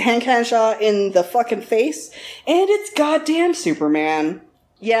hits Hank Henshaw in the fucking face, and it's goddamn Superman.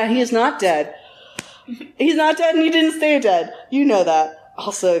 Yeah, he is not dead. He's not dead, and he didn't stay dead. You know that.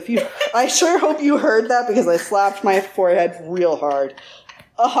 Also, I sure hope you heard that, because I slapped my forehead real hard.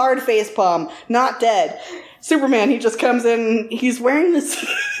 A hard face palm. Not dead. Superman, he just comes in, he's wearing this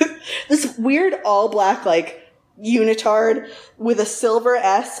this weird all-black, like, unitard with a silver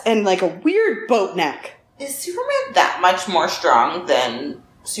S and, like, a weird boat neck. Is Superman that much more strong than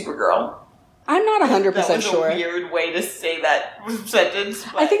Supergirl? I'm not 100% that was sure. A weird way to say that sentence.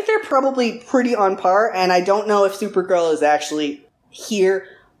 But I think they're probably pretty on par, and I don't know if Supergirl is actually here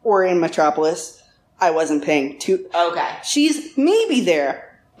or in Metropolis. I wasn't paying too. Okay. She's maybe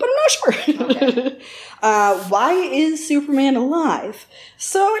there, but I'm not sure. Okay. Why is Superman alive?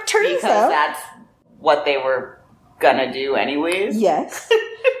 So it turns because out that's what they were gonna do anyways. Yes.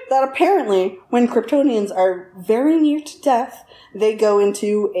 That apparently, when Kryptonians are very near to death, they go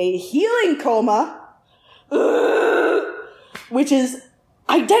into a healing coma, which is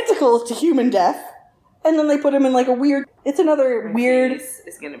identical to human death. And then they put him in like a weird, it's another weird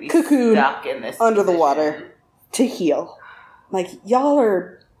is gonna be cocoon stuck in this under the position. water to heal. Like, y'all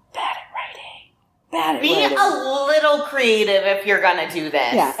are bad at writing. Bad at Be writing. a little creative if you're gonna do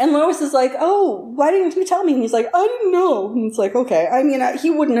this. Yeah, and Lois is like, oh, why didn't you tell me? And he's like, I didn't know. And it's like, okay. I mean,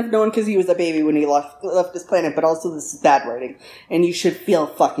 he wouldn't have known because he was a baby when he left this planet, but also this is bad writing. And you should feel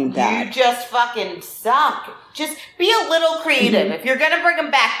fucking bad. You just fucking suck. Just be a little creative. Mm-hmm. If you're gonna bring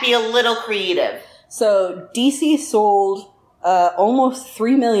him back, be a little creative. So, DC sold almost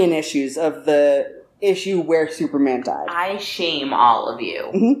 3 million issues of the issue where Superman died. I shame all of you.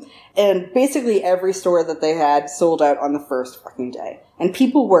 Mm-hmm. And basically every store that they had sold out on the first fucking day. And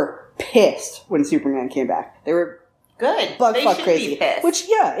people were pissed when Superman came back. They were good. Bug They fuck should crazy. be pissed. Which,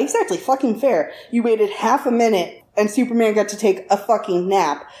 yeah, exactly. Fucking fair. You waited half a minute and Superman got to take a fucking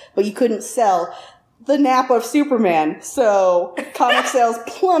nap, but you couldn't sell the nap of Superman, so comic sales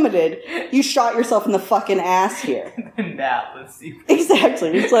plummeted. You shot yourself in the fucking ass here. The nap of Superman. Exactly.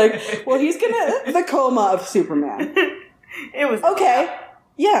 It's like, well, he's gonna... The coma of Superman. It was... Okay.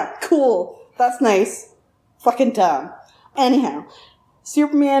 Yeah, cool. That's nice. Fucking dumb. Anyhow,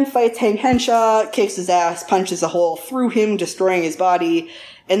 Superman fights Hank Henshaw, kicks his ass, punches a hole through him, destroying his body,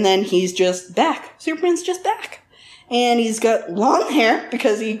 and then he's just back. Superman's just back. And he's got long hair,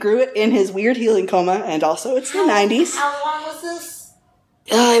 because he grew it in his weird healing coma, and also it's the 90s. How long was this?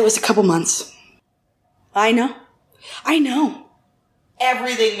 It was a couple months. I know.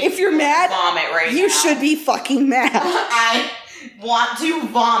 Everything makes If you're me mad, vomit right you now. should be fucking mad. I want to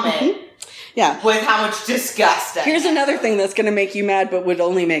vomit. Yeah. With how much disgust I Here's have. another thing that's going to make you mad, but would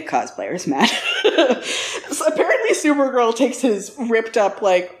only make cosplayers mad. So apparently Supergirl takes his ripped up,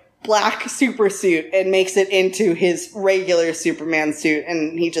 like, black super suit and makes it into his regular Superman suit,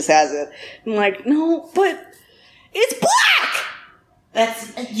 and he just has it. I'm like, no, but it's black!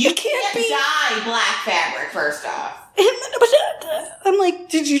 You can't can't be- dye black fabric, first off. I'm like,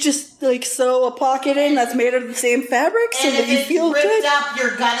 did you just, like, sew a pocket in that's made of the same fabric so And that if you it's feel ripped good? up,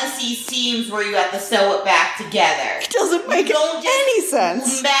 you're gonna see seams where you have to sew it back together. It doesn't make Don't just any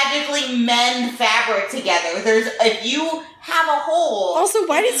sense. magically mend fabric together. If you have a hole. Also,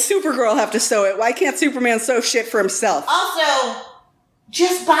 why did Supergirl have to sew it? Why can't Superman sew shit for himself? Also,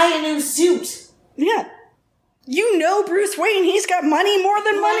 just buy a new suit. Yeah. You know Bruce Wayne, he's got money, more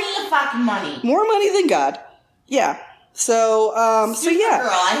than money. Plenty of fucking money. More money than God. Yeah. So yeah. Supergirl,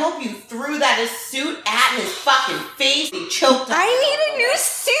 I hope you threw that suit at his fucking face. He choked on I it. need a new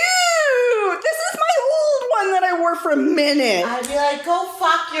suit! This is my old one that I wore for a minute. I'd be like, go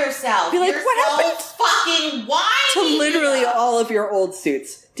fuck yourself. Be like, You're what so happened fucking whiny. To literally all of your old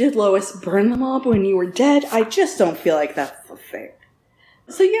suits. Did Lois burn them all when you were dead? I just don't feel like that's the thing.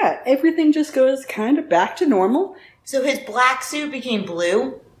 So yeah, everything just goes kind of back to normal. So his black suit became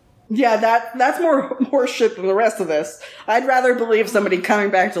blue? Yeah, that's more horseshit than the rest of this. I'd rather believe somebody coming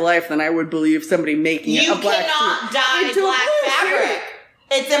back to life than I would believe somebody making You a black cannot suit dye into a black blue fabric. suit.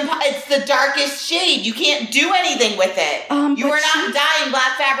 It's the darkest shade. You can't do anything with it. You but are not dyeing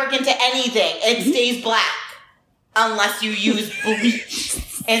black fabric into anything. It stays black. Unless you use bleach.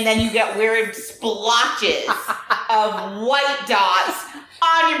 And then you get weird splotches of white dots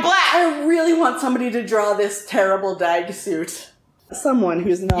on your black. I really want somebody to draw this terrible dyed suit. Someone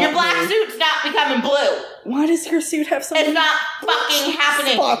who's not Your black me. suit's not becoming blue. Why does your suit have so It's many not fucking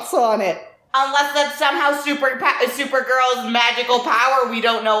happening. spots on it? Unless that's somehow Supergirl's magical power we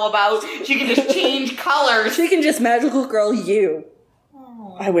don't know about. She can just change colors. She can just magical girl you.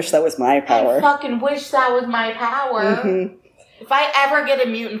 I wish that was my I power. fucking wish that was my power. Mhm. If I ever get a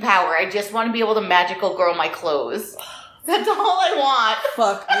mutant power, I just want to be able to magical girl my clothes. That's all I want.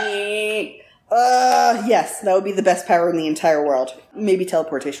 Fuck me. Yes, that would be the best power in the entire world. Maybe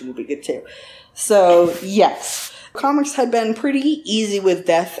teleportation would be good too. So, yes. Comics had been pretty easy with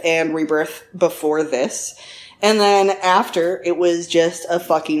death and rebirth before this. And then after, it was just a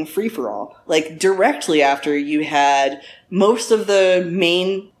fucking free-for-all. Like, directly after, you had most of the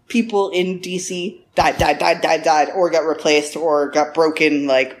main people in DC died, or got replaced, or got broken,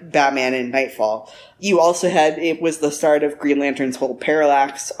 like Batman in Nightfall. You also had, it was the start of Green Lantern's whole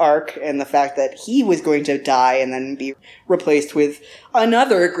Parallax arc, and the fact that he was going to die and then be replaced with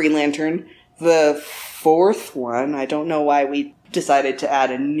another Green Lantern. The fourth one, I don't know why we decided to add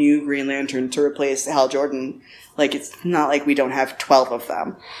a new Green Lantern to replace Hal Jordan. Like, it's not like we don't have 12 of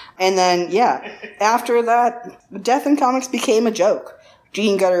them. And then, yeah, after that, death in comics became a joke.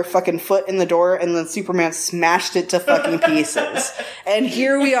 Jean got her fucking foot in the door, and then Superman smashed it to fucking pieces. And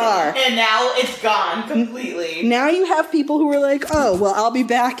here we are. And now it's gone completely. Now you have people who are like, oh, well, I'll be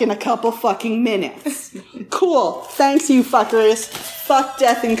back in a couple fucking minutes. Cool. Thanks, you fuckers. Fuck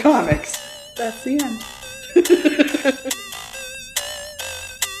death in comics. That's the end.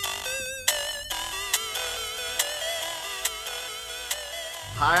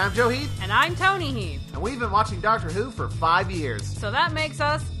 Hi, I'm Joe Heath, And I'm Tony Heath, and we've been watching Doctor Who for 5 years. so that makes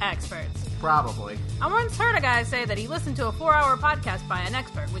us experts. Probably. I once heard a guy say that he listened to a 4-hour podcast by an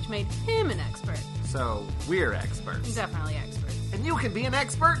expert, which made him an expert. So, we're experts. Definitely expert. And you can be an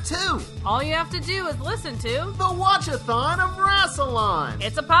expert too! All you have to do is listen to The Watchathon of Rassilon!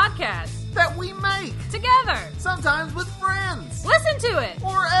 It's a Podcast. That we make! Together. Sometimes with friends! Listen to it.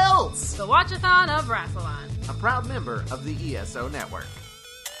 Or else! The Watchathon of Rassilon. A proud member of the ESO Network.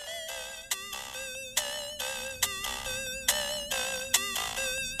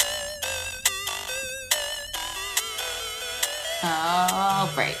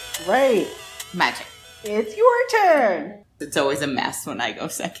 Oh, right. Right. Magic. It's your turn. It's always a mess when I go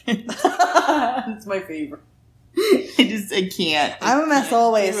second. It's my favorite. I can't. I'm a mess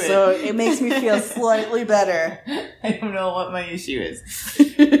always, so it makes me feel slightly better. I don't know what my issue is.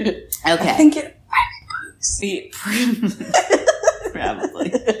 Okay. I think it...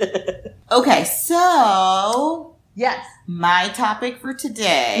 Probably. Okay, so Yes. my topic for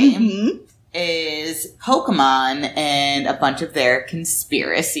today Mm-hmm. is Pokemon and a bunch of their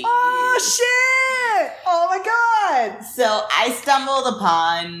conspiracies. Oh, shit! Oh, my God! So I stumbled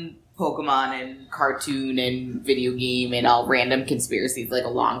upon Pokemon and cartoon and video game and all random conspiracies like a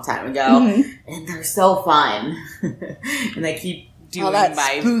long time ago. Mhm. And they're so fun. And I keep doing that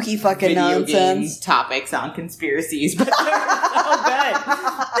my spooky fucking video game nonsense. topics on conspiracies, but they're so good.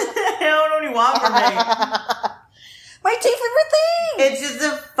 I don't know what you want from me. My two favorite things! It's just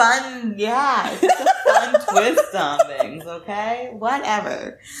a fun, it's just a fun twist on things, okay?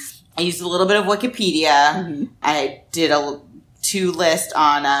 Whatever. I used a little bit of Wikipedia. Mm-hmm. I did two lists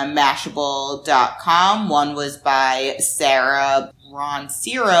on Mashable.com. One was by Sarah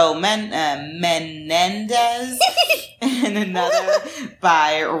Roncero Menendez and another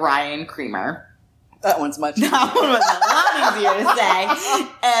by Ryan Creamer. That one's much That one was a lot easier to say.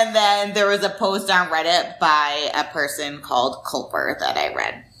 And then there was a post on Reddit by a person called Culper that I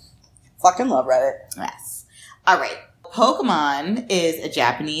read. Fucking love Reddit. Yes. All right. Pokemon is a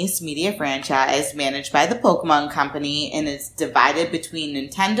Japanese media franchise managed by the Pokemon Company and is divided between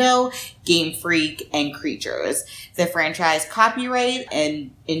Nintendo, Game Freak, and Creatures. The franchise copyright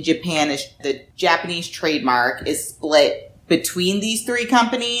in Japan, the Japanese trademark, is split between these three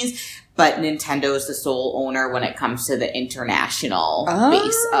companies, but Nintendo is the sole owner when it comes to the international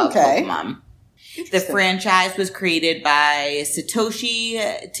base of Pokemon. The franchise was created by Satoshi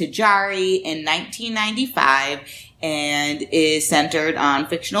Tajiri in 1995 and is centered on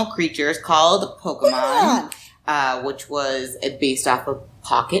fictional creatures called Pokemon, which was based off of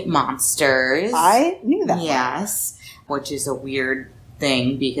Pocket Monsters. I knew that. Yes, which is a weird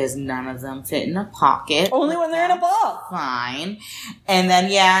thing because none of them fit in a pocket. Only when they're in a ball. Fine. And then,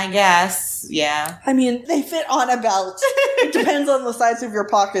 I guess. I mean, they fit on a belt. It depends on the size of your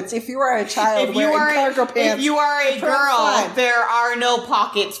pockets. If you are a child wearing cargo pants. If you are a girl, fine. there are no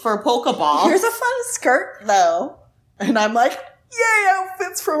pockets for Pokeballs. Here's a fun skirt, though. And I'm like, yay,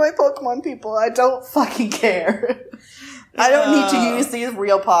 outfits for my Pokemon people. I don't fucking care. I don't need to use these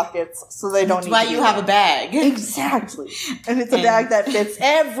real pockets, so they don't need That's why to you be have there. a bag. Exactly. And it's a bag that fits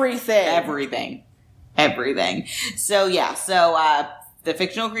everything. Everything. So, the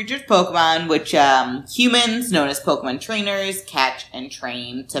fictional creatures Pokemon, which humans, known as Pokemon trainers, catch and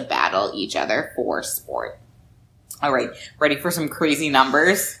train to battle each other for sport. All right, ready for some crazy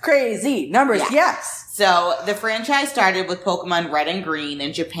numbers? Crazy numbers, yes. So, the franchise started with Pokemon Red and Green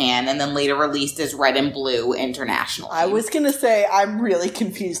in Japan and then later released as Red and Blue internationally. I was going to say, I'm really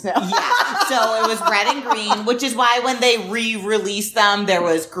confused now. So it was Red and Green, which is why when they re-released them, there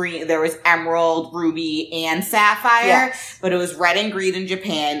was green, there was Emerald, Ruby, and Sapphire. Yes. But it was Red and Green in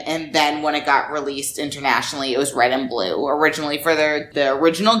Japan, and then when it got released internationally, it was Red and Blue. Originally for the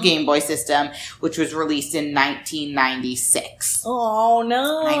original Game Boy system, which was released in 1996. Oh,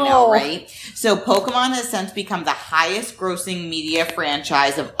 no. I know, right? So Pokemon has since become the highest grossing media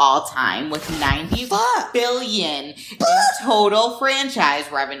franchise of all time with $90 billion in total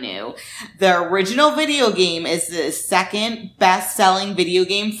franchise revenue. The original video game is the second best-selling video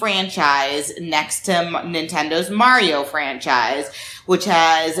game franchise next to Nintendo's Mario franchise, which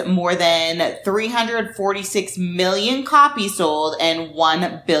has more than 346 million copies sold and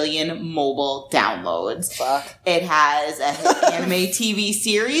 1 billion mobile downloads. Fuck. It has a hit anime TV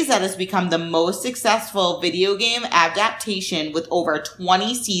series that has become the most successful video game adaptation with over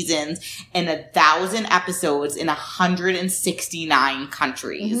 20 seasons and 1,000 episodes in 169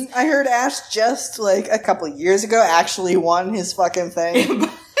 countries. Mm-hmm. I heard Ash just like a couple years ago actually won his fucking thing.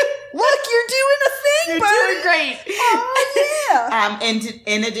 Look, you're doing a thing, You're buddy. doing great. Oh, yeah.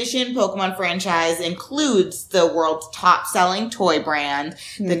 In addition, Pokemon franchise includes the world's top-selling toy brand,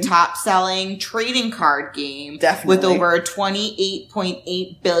 the top-selling trading card game, Definitely. with over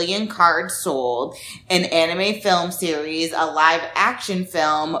 28.8 billion cards sold, an anime film series, a live-action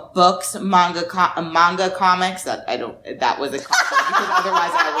film, books, manga comics. That was a compliment because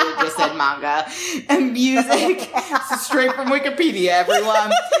otherwise I would have just said manga, and music. Straight from Wikipedia,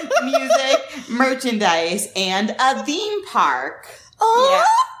 everyone. Music, merchandise, and a theme park. Oh.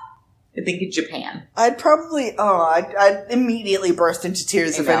 Yeah. I think in Japan. I'd immediately burst into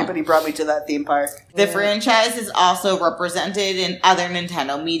tears if know. anybody brought me to that theme park. The franchise is also represented in other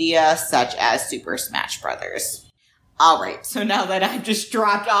Nintendo media, such as Super Smash Brothers. Alright, so now that I've just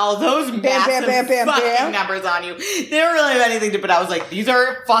dropped all those massive fucking numbers on you, they don't really have anything to, but I was like, these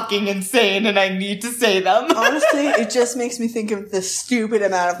are fucking insane and I need to say them. Honestly, it just makes me think of the stupid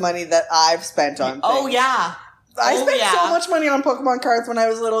amount of money that I've spent on things. Oh yeah. I spent so much money on Pokemon cards when I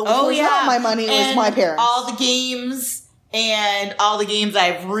was little. It was not my money, it was my parents. All the games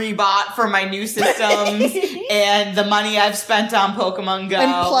I've rebought for my new systems and the money I've spent on Pokemon Go.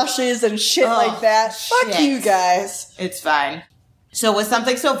 And plushes and shit like that. Fuck you guys. It's fine. So with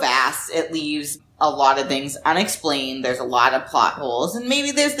something so vast, it leaves a lot of things unexplained. There's a lot of plot holes. And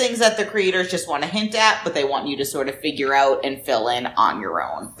maybe there's things that the creators just want to hint at, but they want you to sort of figure out and fill in on your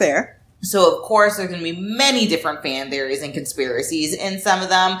own. Fair. So, of course, there's going to be many different fan theories and conspiracies, and some of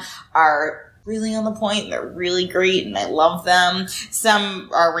them are really on the point, and they're really great, and I love them. Some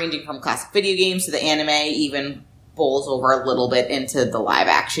are ranging from classic video games to the anime, even bowls over a little bit into the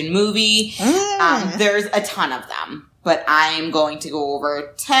live-action movie. There's a ton of them, but I'm going to go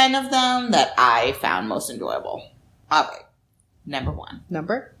over 10 of them that I found most enjoyable. All right. Number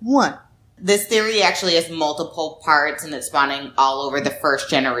one. This theory actually has multiple parts, and it's spawning all over the first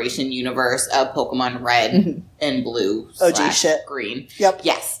generation universe of Pokemon Red and Blue OG shit. Green. Yep.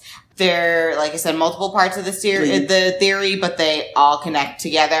 Yes. There, like I said, multiple parts of the theory, but they all connect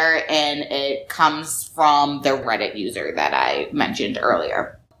together, and it comes from the Reddit user that I mentioned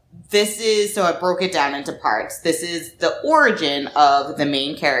earlier. So I broke it down into parts. This is the origin of the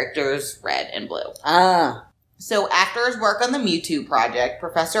main characters, Red and Blue. So after his work on the Mewtwo project,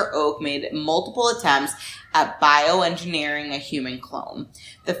 Professor Oak made multiple attempts at bioengineering a human clone.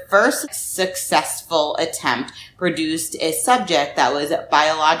 The first successful attempt produced a subject that was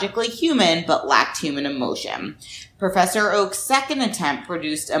biologically human but lacked human emotion. Professor Oak's second attempt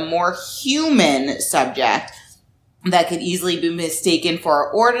produced a more human subject that could easily be mistaken for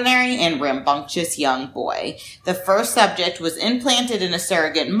an ordinary and rambunctious young boy. The first subject was implanted in a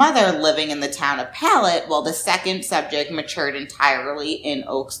surrogate mother living in the town of Pallet, while the second subject matured entirely in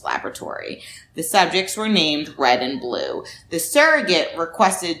Oak's laboratory. The subjects were named Red and Blue. The surrogate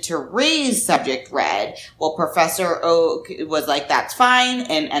requested to raise subject Red, while Professor Oak was like, that's fine,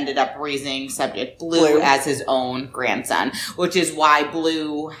 and ended up raising subject Blue as his own grandson, which is why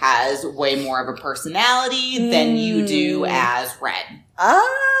Blue has way more of a personality than you do as Red.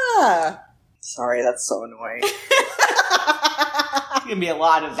 Sorry, that's so annoying. There's going to be a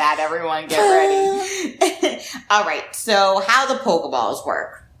lot of that, everyone. Get ready. All right, so how the Pokeballs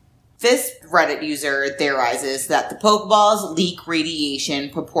work. This Reddit user theorizes that the Pokeballs leak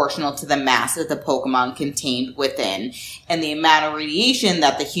radiation proportional to the mass of the Pokemon contained within, and the amount of radiation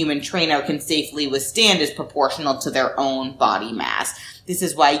that the human trainer can safely withstand is proportional to their own body mass. This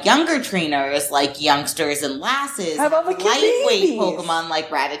is why younger trainers, like youngsters and lasses, have lightweight Pokemon like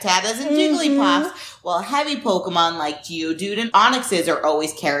Rattatas and Jigglypuffs, while heavy Pokemon like Geodude and Onixes are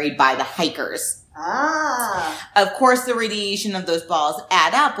always carried by the hikers. Of course, the radiation of those balls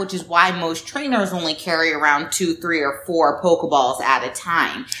add up, which is why most trainers only carry around 2, 3, or 4 Pokeballs at a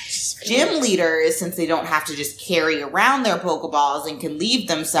time. Gym leaders, since they don't have to just carry around their Pokeballs and can leave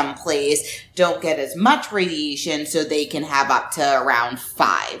them someplace, don't get as much radiation, so they can have up to around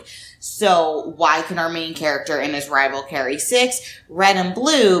 5. So why can our main character and his rival carry 6? Red and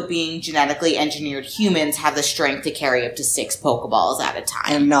Blue, being genetically engineered humans, have the strength to carry up to 6 Pokeballs at a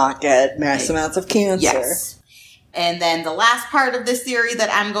time. And not get mass amounts of cancer. Yes. And then the last part of this theory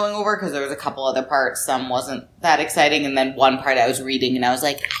that I'm going over, because there was a couple other parts, some wasn't that exciting, and then one part I was reading and I was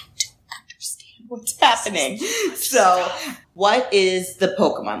like, I don't understand what's happening. So, what is the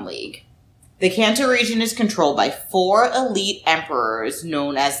Pokemon League? The Kanto region is controlled by 4 elite emperors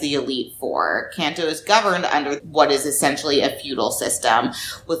known as the Elite Four. Kanto is governed under what is essentially a feudal system,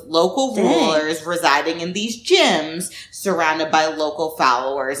 with local rulers residing in these gyms, surrounded by local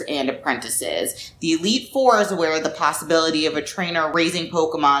followers and apprentices. The Elite Four is aware of the possibility of a trainer raising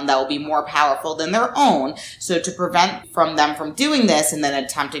Pokemon that will be more powerful than their own, so to prevent them from doing this and then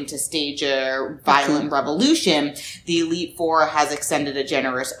attempting to stage a violent revolution, the Elite Four has extended a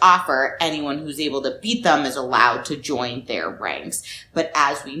generous offer. Anyone who's able to beat them is allowed to join their ranks. But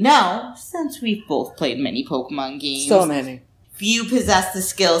as we know, since we've both played many Pokemon games, so many, few possess the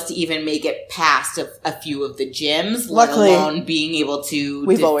skills to even make it past a few of the gyms, luckily, let alone being able to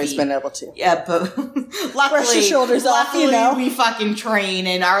We've always been able to. Yeah, but brush your shoulders off, you know. We fucking train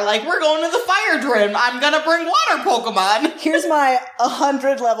and are like, we're going to the fire gym. I'm gonna bring water Pokemon. Here's my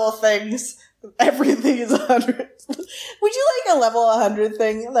 100 level things. Everything is 100. Would you like a level 100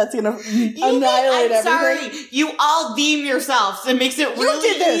 thing that's gonna annihilate everything? I'm sorry. You all deem yourselves. It makes it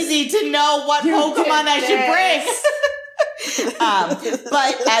really easy to know what Pokemon I should bring.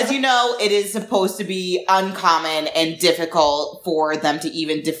 But as you know, it is supposed to be uncommon and difficult for them to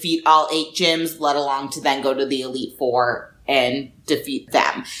even defeat all 8 gyms, let alone to then go to the Elite Four and defeat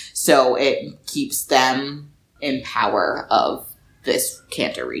them. So it keeps them in power of this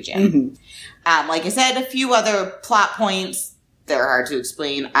Kanto region. Like I said, a few other plot points. They're hard to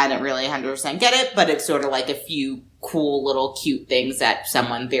explain. I didn't really 100% get it, but it's sort of like a few cool little cute things that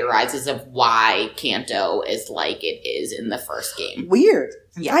someone theorizes of why Kanto is like it is in the first game. Weird.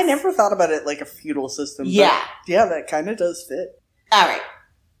 Yes. I never thought about it like a feudal system. Yeah. Yeah, that kind of does fit. All right.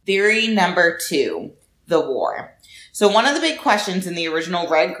 Theory number 2, the war. So one of the big questions in the original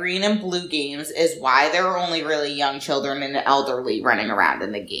Red, Green, and Blue games is why there are only really young children and elderly running around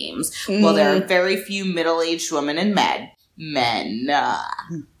in the games. Well, there are very few middle-aged women and men.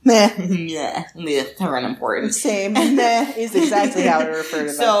 Meh. Yeah, they're unimportant. Same. Meh is exactly how to refer to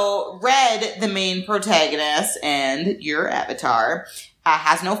them. So, Red, the main protagonist and your avatar,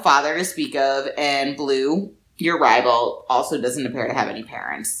 has no father to speak of, and Blue, your rival, also doesn't appear to have any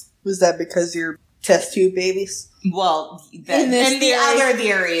parents. Was that because you're test tube babies? Well, the other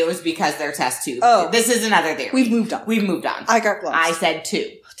theory, it was because they're test tubes. Oh. This is another theory. We've moved on. I got lost. I said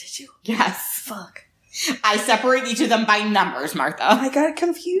 2. Oh, did you? Yes. Fuck. I separate each of them by numbers, Martha. I got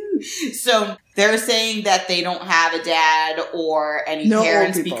confused. So they're saying that they don't have a dad or any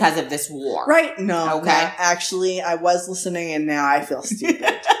parents because of this war. Right? No. Okay. No, actually, I was listening and now I feel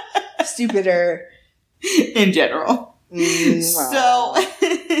stupid. Stupider. In general. Wow. So,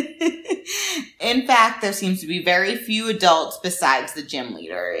 in fact, there seems to be very few adults besides the gym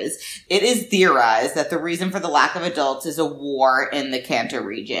leaders. It is theorized that the reason for the lack of adults is a war in the Kanto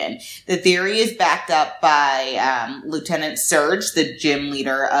region. The theory is backed up by Lieutenant Surge, the gym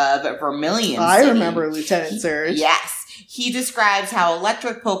leader of Vermilion City. I remember Lieutenant Surge. Yes. He describes how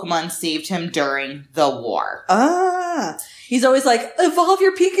electric Pokemon saved him during the war. He's always like, evolve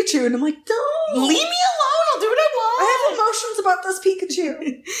your Pikachu. And I'm like, don't. Leave me alone. I'll do what I want. I have emotions about this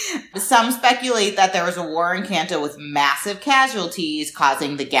Pikachu. Some speculate that there was a war in Kanto with massive casualties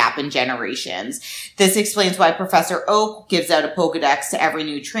causing the gap in generations. This explains why Professor Oak gives out a Pokedex to every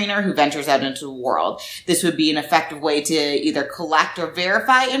new trainer who ventures out into the world. This would be an effective way to either collect or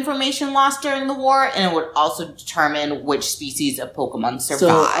verify information lost during the war, and it would also determine which species of Pokemon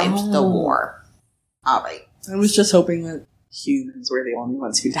survived the war. All right. I was just hoping that humans were the only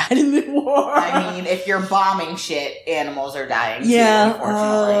ones who died in the war. I mean, if you're bombing shit, animals are dying too,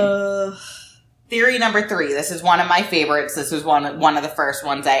 unfortunately. Theory number 3. This is one of my favorites. This was one of the first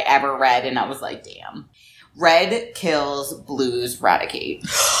ones I ever read, and I was like, damn. Red kills Blue's Raticate.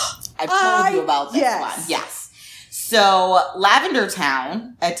 I've told you about this one. Yes. So, Lavender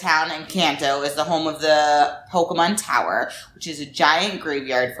Town, a town in Kanto, is the home of the Pokemon Tower, which is a giant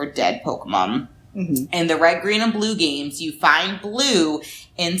graveyard for dead Pokemon. Mm-hmm. In the Red, Green, and Blue games, you find Blue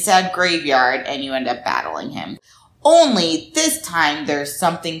in said graveyard and you end up battling him. Only this time there's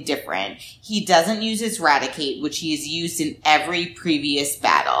something different. He doesn't use his Raticate, which he has used in every previous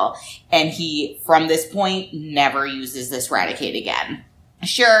battle. And he, from this point, never uses this Raticate again.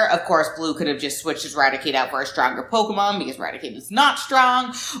 Sure, of course, Blue could have just switched his Raticate out for a stronger Pokemon because Raticate is not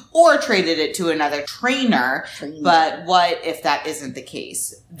strong, or traded it to another trainer, but what if that isn't the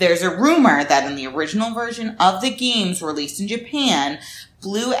case? There's a rumor that in the original version of the games released in Japan,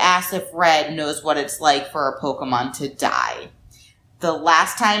 Blue asks if Red knows what it's like for a Pokemon to die. The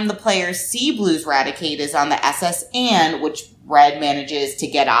last time the players see Blue's Raticate is on the SS Anne, which Red manages to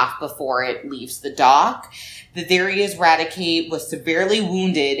get off before it leaves the dock. The theory is Raticate was severely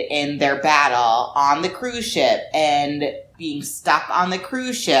wounded in their battle on the cruise ship, and being stuck on the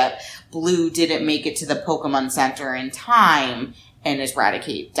cruise ship, Blue didn't make it to the Pokemon Center in time, and his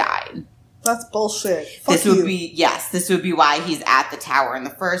Raticate died. That's bullshit. This would be why he's at the tower in the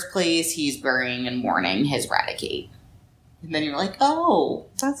first place. He's burying and mourning his Raticate. And then you're like, oh,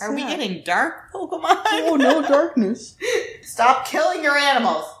 that's we getting dark Pokemon? Oh, no darkness. Stop killing your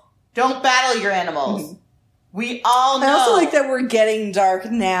animals. Don't battle your animals. Mm-hmm. We all know. I also like that we're getting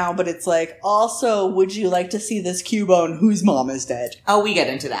dark now, but it's like, also, would you like to see this Cubone whose mom is dead? Oh, we get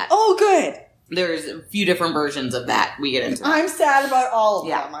into that. Oh, good. There's a few different versions of that. We get into that. I'm sad about all of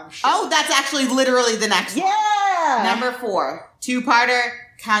them, I'm sure. Oh, that's actually literally the next one. Yeah! Number 4. 2-parter,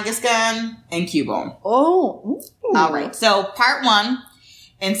 Kangaskhan, and Cubone. Oh. Ooh. All right. So, part 1.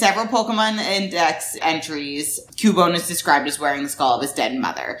 In several Pokemon Index entries, Cubone is described as wearing the skull of his dead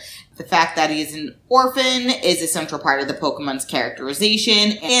mother. The fact that he is an orphan is a central part of the Pokemon's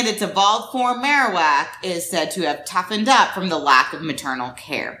characterization, and its evolved form, Marowak, is said to have toughened up from the lack of maternal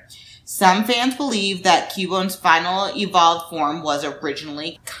care. Some fans believe that Cubone's final evolved form was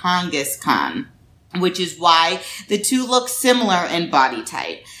originally Kangaskhan, which is why the two look similar in body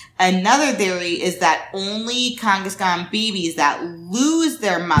type. Another theory is that only Kangaskhan babies that lose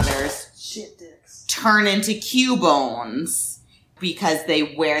their mothers turn into Cubones because they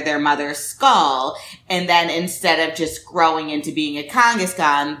wear their mother's skull, and then instead of just growing into being a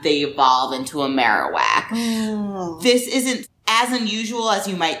Kangaskhan, they evolve into a Marowak. Oh. This isn't as unusual as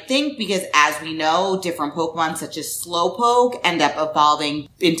you might think because, as we know, different Pokemon such as Slowpoke end up evolving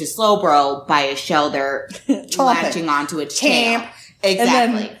into Slowbro by a shell they're latching onto its tail.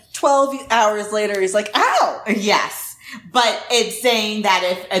 Exactly. And then 12 hours later, he's like, ow! Yes. But it's saying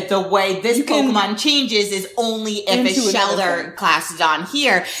that if the way this Pokemon changes is only if a Shelter class is on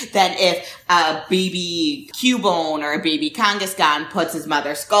here, then if a baby Cubone or a baby Kangaskhan puts his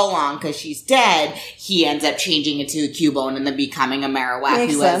mother's skull on because she's dead, he ends up changing into a Cubone and then becoming a Marowak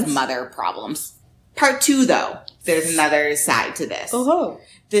who has mother problems. Part 2, though, there's another side to this.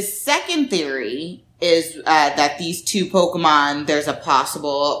 The second theory is that these two Pokemon, there's a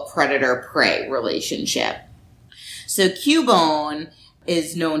possible predator-prey relationship. So Cubone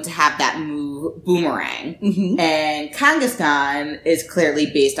is known to have that move Boomerang. And Kangaskhan is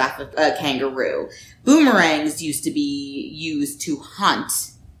clearly based off of a kangaroo. Boomerangs used to be used to hunt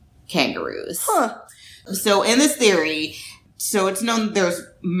kangaroos. So in this theory, so it's known there's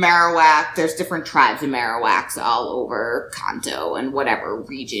Marowak, there's different tribes of Marowaks all over Kanto and whatever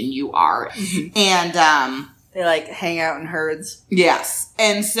region you are. And they like hang out in herds. Yes.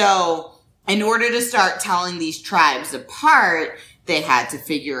 And so in order to start telling these tribes apart, they had to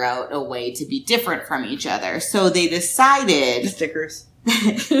figure out a way to be different from each other. So they decided stickers.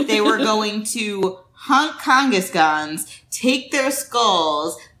 They were going to hunt Kangaskhan's, take their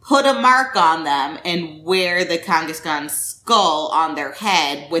skulls, put a mark on them, and wear the Kangaskhan's skull on their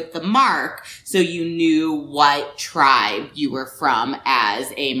head with the mark so you knew what tribe you were from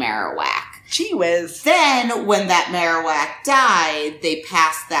as a Marowak. Gee whiz. Then, when that Marowak died, they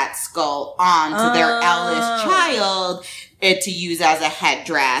passed that skull on to their eldest child to use as a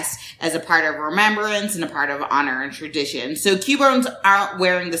headdress, as a part of remembrance and a part of honor and tradition. So Cubones aren't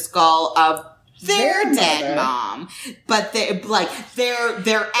wearing the skull of their dead mom, but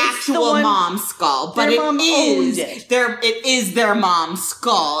their actual mom's skull. But it is their mom's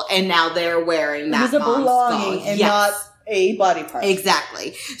skull, and now they're wearing that mom's skull. It was a belonging and not a body part.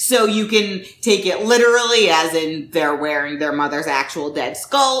 Exactly. So you can take it literally as in they're wearing their mother's actual dead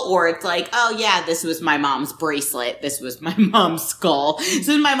skull, or it's like, oh yeah, this was my mom's bracelet. This was my mom's skull. This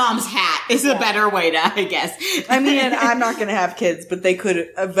is my mom's hat is a better way to, I guess. I mean, I'm not going to have kids, but they could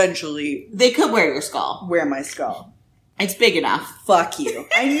eventually. They could wear your skull. Wear my skull. It's big enough. Fuck you.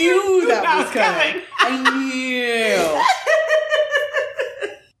 I knew that was coming. I knew.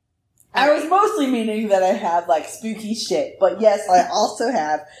 I was mostly meaning that I have, like, spooky shit. But yes, I also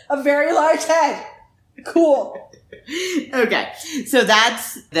have a very large head. Cool. Okay. So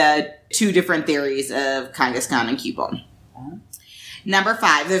that's the two different theories of Kangaskhan and Cubone. Number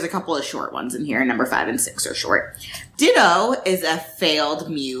 5, there's a couple of short ones in here. Number 5 and 6 are short. Ditto is a failed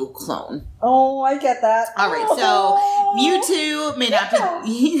Mew clone. Oh, I get that. All right. So Mewtwo may not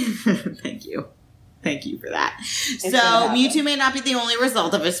be... Thank you. Thank you for that. So, Mewtwo may not be the only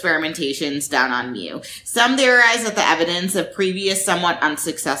result of experimentations done on Mew. Some theorize that the evidence of previous somewhat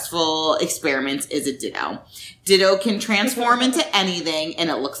unsuccessful experiments is a Ditto. Ditto can transform into anything,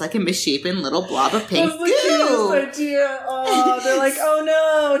 and it looks like a misshapen little blob of pink goo. That's the idea. Oh, they're like, oh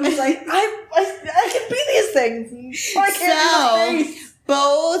no. And he's like, I can be these things. I can't be face.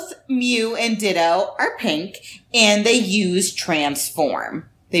 Both Mew and Ditto are pink, and they use transform.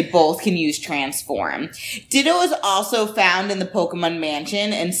 They both can use transform. Ditto is also found in the Pokemon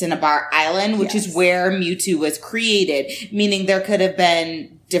Mansion in Cinnabar Island, which is where Mewtwo was created, meaning there could have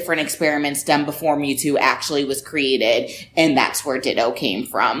been different experiments done before Mewtwo actually was created, and that's where Ditto came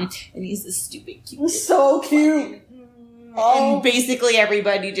from. And he's this stupid cute. So cute. And basically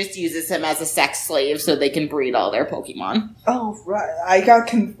everybody just uses him as a sex slave so they can breed all their Pokemon. Oh, right. I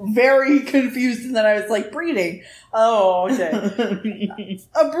got very confused, and then I was like, breeding. Oh, okay.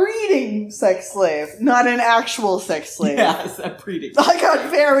 A breeding sex slave, not an actual sex slave. Yes, a breeding. I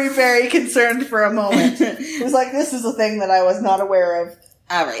got very, very concerned for a moment. It was like, this is a thing that I was not aware of.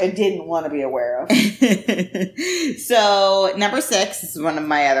 All right. And didn't want to be aware of. So, number 6 is one of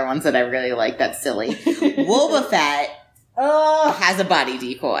my other ones that I really like. That's silly. Wobbuffet has a body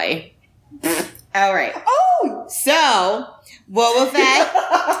decoy. All right. Oh! So, Wobbuffet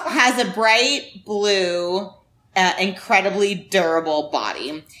has a bright blue, incredibly durable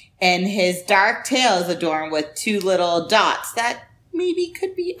body. And his dark tail is adorned with 2 little dots that maybe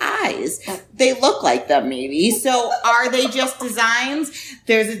could be eyes. They look like them, maybe. So are they just designs?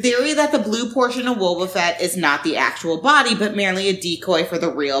 There's a theory that the blue portion of Wobbuffet is not the actual body, but merely a decoy for the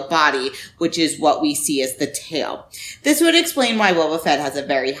real body, which is what we see as the tail. This would explain why Wobbuffet has a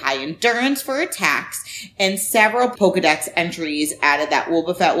very high endurance for attacks, and several Pokedex entries added that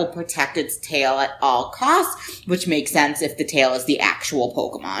Wobbuffet will protect its tail at all costs, which makes sense if the tail is the actual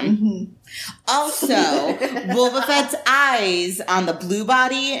Pokemon. Also, Wobbuffet's eyes on on the blue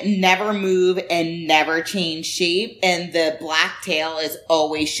body never move and never change shape, and the black tail is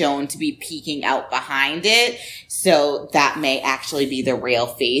always shown to be peeking out behind it. So that may actually be the real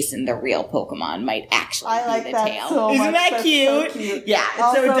face, and the real Pokemon might actually be the tail. So Isn't much. that That's cute? So cute? Yeah, it's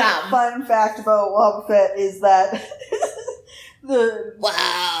also, so dumb. Fun fact about Wobbuffet is that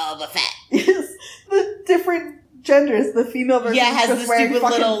Wow, Buffet. the different genders, the female version Yeah, is has just the wearing stupid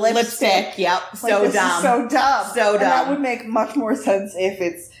fucking little lipstick. Yep, Like, so this dumb. is so dumb. So And that dumb. would make much more sense if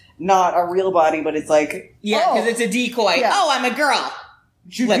it's not a real body, but it's like, Yeah, because it's a decoy. Yeah. Oh, I'm a girl.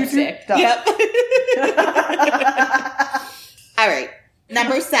 Lipstick. Dumb. Yep. All right.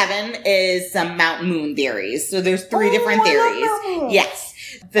 Number 7 is some Mount Moon theories. So there's 3 different I love theories. Mount Moon. Yes.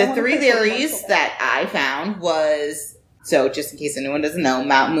 I The wanna 3 play Pokemon theories so bad. that I found was, so just in case anyone doesn't know,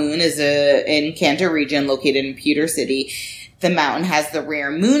 Mount Moon is in Kanto region located in Pewter City. The mountain has the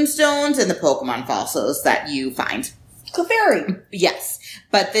rare moonstones and the Pokemon fossils that you find. Clefairy. Yes.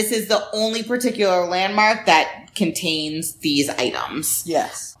 But this is the only particular landmark that contains these items.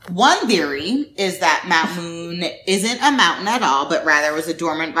 Yes. One theory is that Mount Moon isn't a mountain at all, but rather was a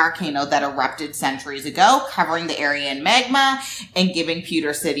dormant volcano that erupted centuries ago, covering the area in magma and giving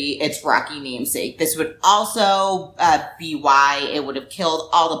Pewter City its rocky namesake. This would also be why it would have killed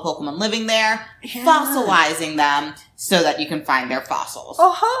all the Pokemon living there, fossilizing them so that you can find their fossils.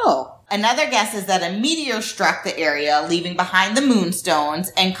 Oh, Another guess is that a meteor struck the area, leaving behind the moonstones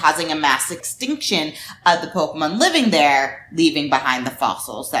and causing a mass extinction of the Pokemon living there, leaving behind the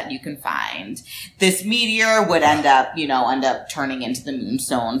fossils that you can find. This meteor would end up turning into the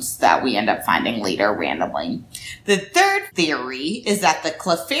moonstones that we end up finding later randomly. The third theory is that the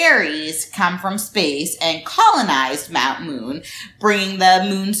Clefairies come from space and colonized Mount Moon, bringing the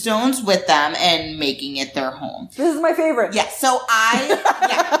moonstones with them and making it their home. this is my favorite. Yeah, so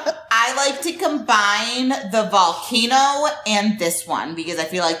I like to combine the volcano and this one because I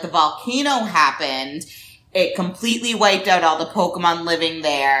feel like the volcano happened. It completely wiped out all the Pokemon living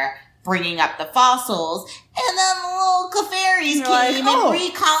there, bringing up the fossils, and then the little Clefairies You're like, came oh, and free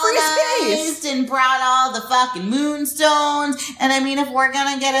recolonized space. and brought all the fucking moonstones. And I mean, if we're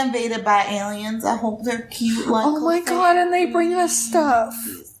gonna get invaded by aliens, I hope they're cute like Oh my god, and they bring us stuff.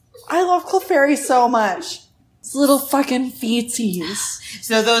 I love Clefairy so much. It's little fucking feetsies.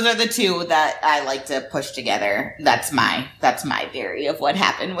 So those are the 2 that I like to push together. That's my theory of what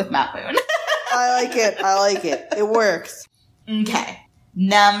happened with Mount Moon. I like it. It works. Okay.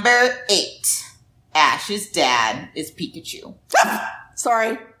 Number 8. Ash's dad is Pikachu.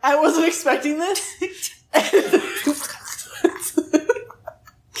 Sorry, I wasn't expecting this.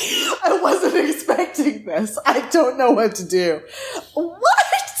 I wasn't expecting this. I don't know what to do. What?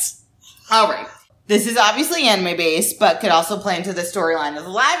 All right. This is obviously anime based, but could also play into the storyline of the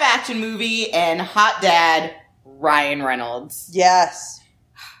live action movie and hot dad Ryan Reynolds. Yes.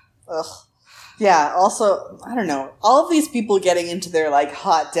 Ugh. Yeah, also, I don't know. All of these people getting into their, like,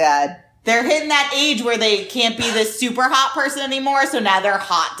 hot dad. They're hitting that age where they can't be this super hot person anymore, so now they're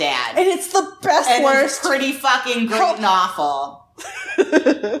hot dad. And it's the best And worst. it's pretty fucking great Help. and awful.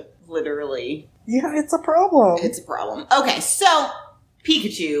 Literally. Yeah, it's a problem. It's a problem. Okay, so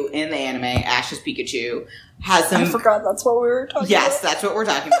Pikachu in the anime, Ash's Pikachu, has some. I forgot that's what we were talking Yes, about. that's what we're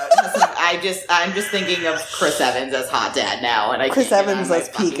talking about. I'm just thinking of Chris Evans as hot dad now, and I Chris can't get Evans on my as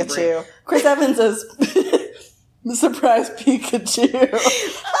fucking brain. Pikachu. Chris Evans as surprise Pikachu.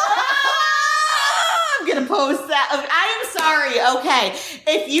 I'm gonna post that. I am sorry. Okay,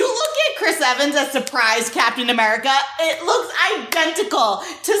 if you look at Chris Evans as surprise Captain America, it looks identical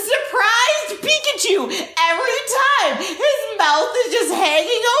to surprised Pikachu every time. His mouth is just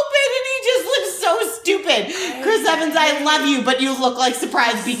hanging open, and he just looks so stupid. Chris Evans, I love you, but you look like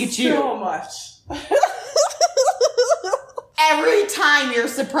surprised Pikachu So much. every time you're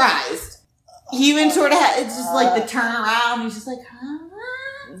surprised. He even sort of it's just like the turn around. He's just like, huh?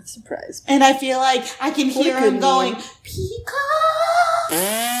 Surprise. And I feel like I can What a hear good him going, name. Pika!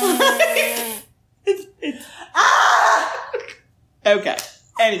 it's Okay.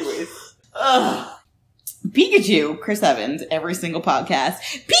 Anyways. Ugh. Pikachu, Chris Evans, every single podcast.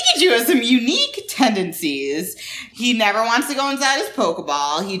 Pikachu has some unique tendencies. He never wants to go inside his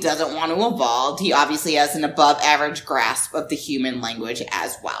Pokeball. He doesn't want to evolve. He obviously has an above average grasp of the human language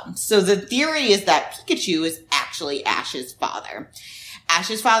as well. So the theory is that Pikachu is actually Ash's father.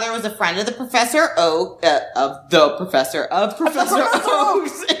 Ash's father was a friend of Professor Oaks in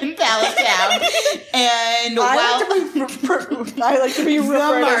Palatown. And I like to be referred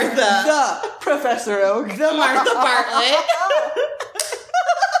as Martha. the Professor Oak. the Martha Bartlett.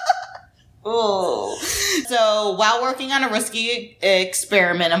 Oh. So, while working on a risky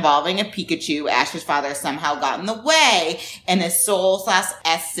experiment involving a Pikachu, Ash's father somehow got in the way, and his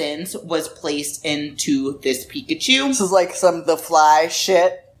soul/essence was placed into this Pikachu. This is like some The Fly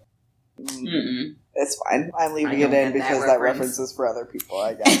shit. Mm-mm. It's fine. I'm leaving I it don't in get that because that reference. reference is for other people,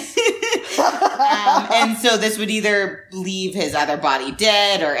 I guess. And so this would either leave his other body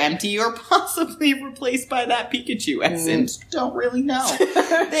dead or empty or possibly replaced by that Pikachu essence. Don't really know.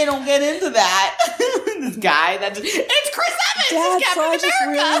 They don't get into that. This guy, it's Chris Evans! Dad, It's so I Captain just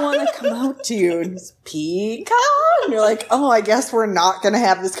America! really want to come out to you and just Pika. And you're like, oh, I guess we're not going to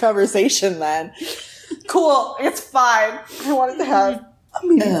have this conversation then. Cool, it's fine. I wanted to have a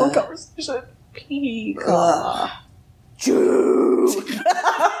meaningful conversation. Pika. Jew.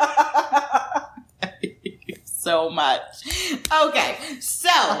 So much. Okay, so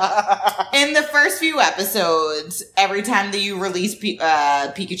in the first few episodes, every time that you release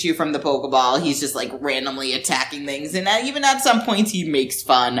Pikachu from the Pokeball, he's just like randomly attacking things, and even at some points he makes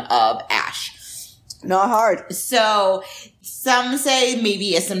fun of Ash. Not hard. So some say maybe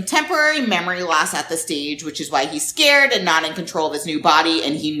it's some temporary memory loss at the stage, which is why he's scared and not in control of his new body,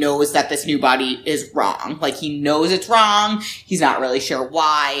 and he knows that this new body is wrong. Like, he knows it's wrong. He's not really sure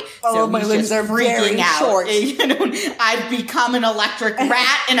why. Oh, my limbs are very short. You know, I've become an electric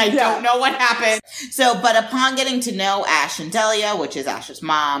rat, and I don't know what happened. So, but upon getting to know Ash and Delia, which is Ash's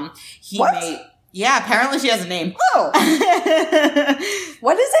mom, yeah, apparently she has a name. Oh.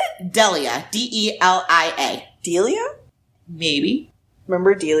 What is it? Delia. Delia. Delia? Maybe.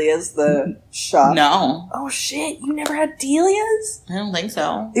 Remember Delia's, the shop? No. Oh, shit. You never had Delia's? I don't think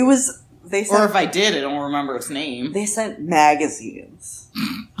so. It was... They sent, Or if I did, I don't remember its name. they sent magazines.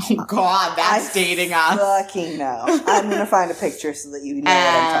 Oh, God, that's dating us. Fucking no. I'm going to find a picture so that you know what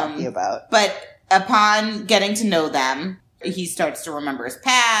I'm talking about. But upon getting to know them, he starts to remember his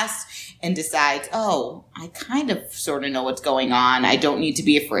past and decides, oh, I kind of sort of know what's going on. I don't need to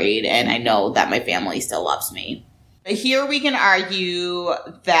be afraid, and I know that my family still loves me. Here we can argue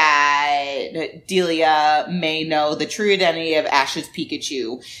that Delia may know the true identity of Ash's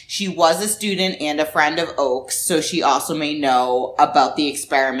Pikachu. She was a student and a friend of Oak's, so she also may know about the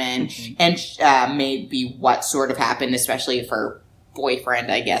experiment and maybe what sort of happened, especially if her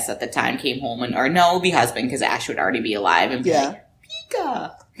boyfriend, I guess, at the time came home or no, it would be husband, because Ash would already be alive and be like,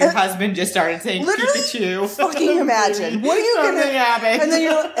 Pika. Your husband just started saying Pikachu. Fucking imagine. What are you Something gonna happened.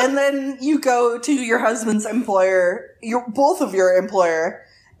 and then you go to your husband's employer, both of your employer,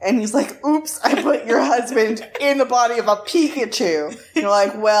 and he's like, oops, I put your husband in the body of a Pikachu. And you're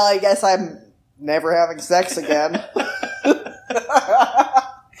like, well, I guess I'm never having sex again. Or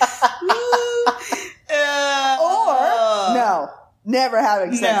no, never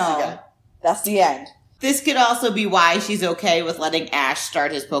having sex again. That's the end. This could also be why she's okay with letting Ash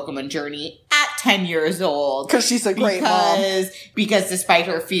start his Pokemon journey at 10 years old. Because she's a great mom. Because despite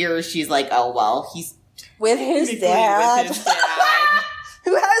her fears, she's like, oh, well, he's with his technically dad. with his dad.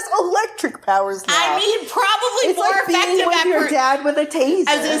 Who has electric powers now. I mean, probably it's more like effective being with at your dad with a taser.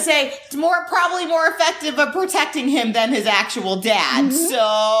 I was going to say, it's probably more effective at protecting him than his actual dad. Mm-hmm.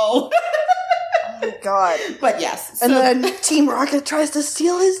 So... Oh my God. But yes. And so then Team Rocket tries to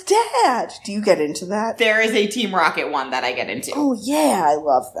steal his dad. Do you get into that? there is a Team Rocket one that I get into. Oh yeah, I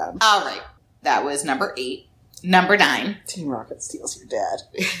love them. All right. That was number 8. Number 9. Team Rocket steals your dad.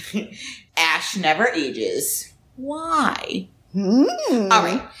 Ash never ages. Why? Hmm. All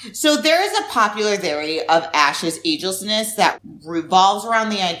right. So there is a popular theory of Ash's agelessness that revolves around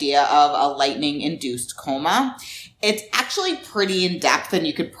the idea of a lightning-induced coma. It's actually pretty in-depth, and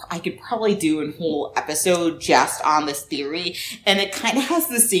I could probably do a whole episode just on this theory, and it kind of has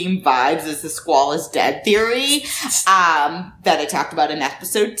the same vibes as the Squall is dead theory that I talked about in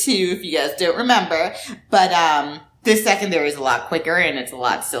episode 2, if you guys don't remember. But this second theory is a lot quicker, and it's a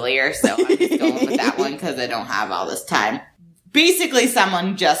lot sillier, so I'm just going with that one because I don't have all this time. Basically,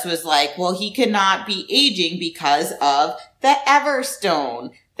 someone just was like, well, he could not be aging because of the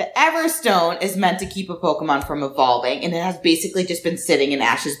Everstone. The Everstone is meant to keep a Pokemon from evolving, and it has basically just been sitting in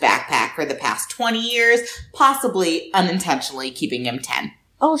Ash's backpack for the past 20 years, possibly unintentionally keeping him 10.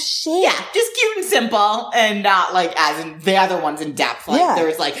 Oh shit. Yeah, just cute and simple, and not like as in the other ones in depth. Like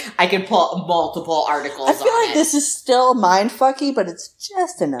there's like, I could pull multiple articles on it. I feel like this is still mindfucky, but it's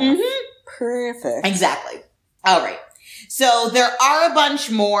just enough. Mm-hmm. Perfect. Exactly. All right. So there are a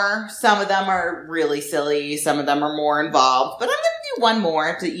bunch more. Some of them are really silly. Some of them are more involved. But I'm going to do one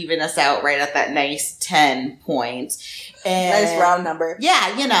more to even us out right at that nice 10 points. And nice round number.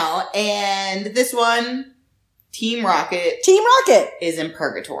 Yeah, you know. And this one, Team Rocket. Team Rocket is in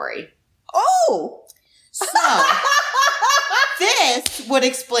purgatory. Oh! So, This would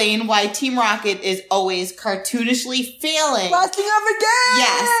explain why Team Rocket is always cartoonishly failing. Blasting off again!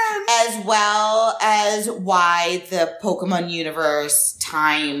 Yes, as well as why the Pokemon universe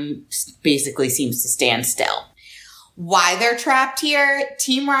time basically seems to stand still. Why they're trapped here?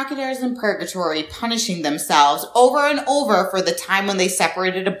 Team Rocket is in purgatory, punishing themselves over and over for the time when they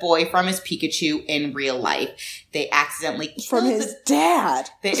separated a boy from his Pikachu in real life. They accidentally killed From his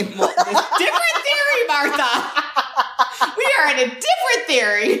dad. It's different theory, Martha. We are in a different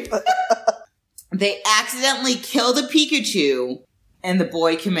theory. They accidentally kill the Pikachu, and the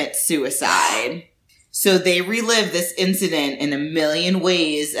boy commits suicide. So they relive this incident in a million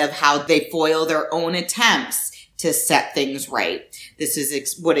ways of how they foil their own attempts to set things right. This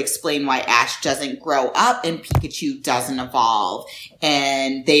would explain why Ash doesn't grow up and Pikachu doesn't evolve.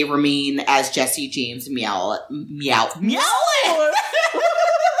 And they remain as Jesse James Meowth.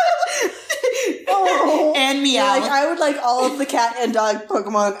 Oh. And Meowth. I would like all of the cat and dog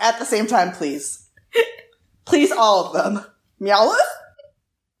Pokemon at the same time, please. Please, all of them. Meowth?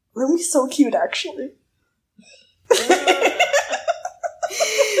 That would be so cute, actually.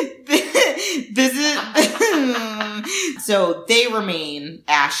 This is so they remain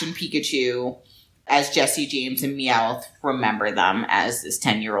Ash and Pikachu as Jesse James and Meowth remember them as this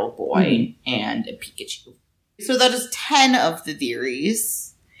 10-year-old boy and a Pikachu. So that is 10 of the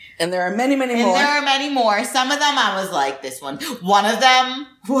theories. And there are many, many more. And there are many more. Some of them I was like, this one. One of them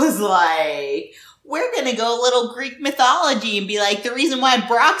was like, we're going to go a little Greek mythology and be like, the reason why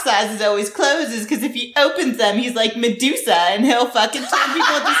Brock's eyes is always closed is because if he opens them, he's like Medusa and he'll fucking turn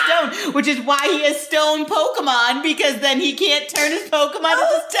people into stone, which is why he has stone Pokemon, because then he can't turn his Pokemon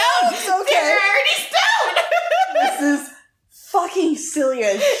into stone. Okay. They're already stone. This is fucking silly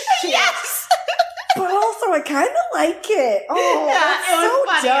as shit. Yes. But also, I kind of like it. Oh, Yeah, it was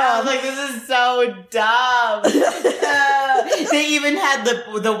funny. I was like, this is so dumb. They even had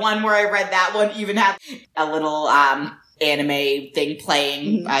the one where I read that one, even had a little anime thing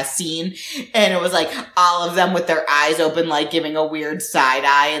playing scene. And it was like all of them with their eyes open, like giving a weird side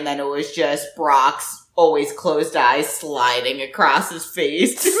eye. And then it was just Brock's always closed eyes sliding across his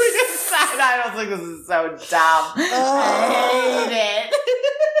face doing a side eye. I was like, this is so dumb. I hate it.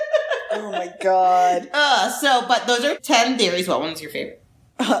 Oh my god. But those are 10 theories. What one's your favorite?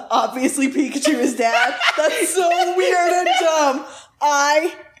 Obviously, Pikachu is dad. That's so weird and dumb.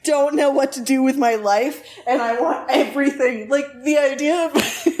 I don't know what to do with my life, and I want everything. Like, the idea of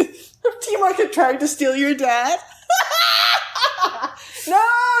Team Rocket trying to steal your dad. No,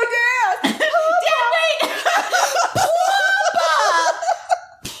 Dad! Dad, wait!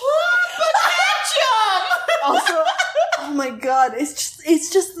 Papa, catch him! Also, oh my god, it's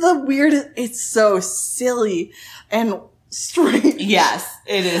just the weirdest. It's so silly and strange. Yes,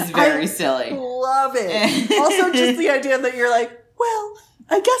 it is very silly. Love it. Also, just the idea that you're like, well,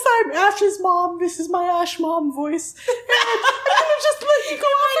 I guess I'm Ash's mom. This is my Ash mom voice. And I'm gonna just let you go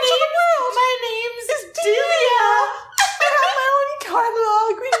off into the world. My name's Delia. I have my own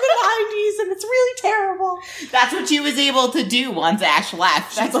catalog in the 90s, and it's really terrible. That's what she was able to do once Ash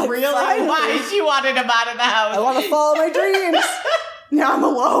left. That's like, really finally. why she wanted him out of the house. I want to follow my dreams. Now I'm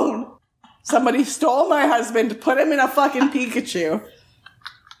alone. Somebody stole my husband, put him in a fucking Pikachu.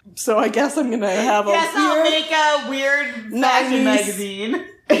 So I guess I'm gonna have I'll make a weird fashion 90s magazine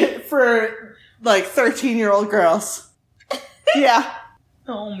for like 13-year-old girls. Yeah.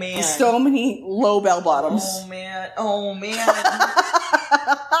 Oh man. So many low bell bottoms. Oh man.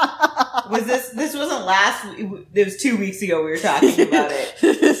 Was this wasn't last week. It was 2 weeks ago we were talking about it.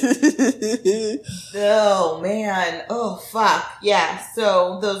 Oh man. Oh fuck. Yeah.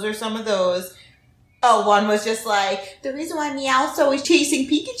 So those are some of those. Oh, one was just like, the reason why Meowth's always chasing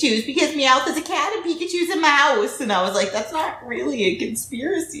Pikachu is because Meowth is a cat and Pikachu's a mouse. And I was like, that's not really a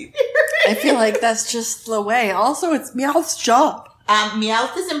conspiracy theory. I feel like that's just the way. Also, it's Meowth's job.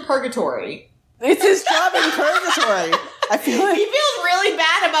 Meowth is in purgatory. It's his job in purgatory. I feel like he feels really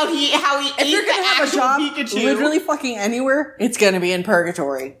bad about how he if you're gonna have a job Pikachu. literally fucking anywhere, it's gonna be in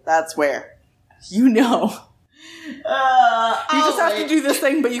purgatory. That's where. You know. You just have to do this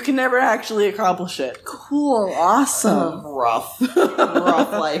thing, but you can never actually accomplish it. Cool. Awesome. Rough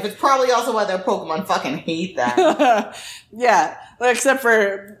life. It's probably also why their Pokemon fucking hate that. Yeah. Except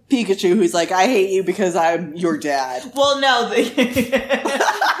for Pikachu, who's like, I hate you because I'm your dad. Well, no. Because clearly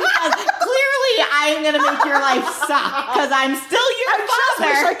I'm going to make your life suck because I'm still your father. I just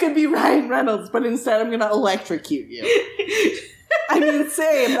wish I could be Ryan Reynolds, but instead I'm going to electrocute you. I mean,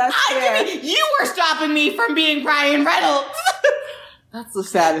 same. That's fair. You were stopping me from being Ryan Reynolds. That's the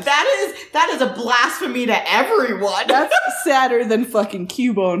saddest. That is a blasphemy to everyone. That's sadder than fucking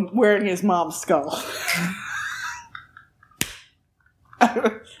Cubone wearing his mom's skull.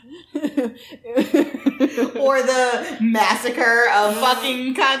 Or the massacre of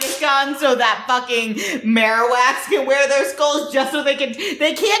fucking Kangaskhan so that fucking Marowaks can wear their skulls just so they can't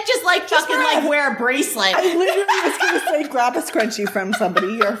just like fucking like wear a bracelet. I literally was going to say grab a scrunchie from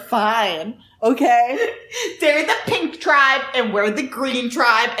somebody. You're fine. Okay? They're the pink tribe and we're the green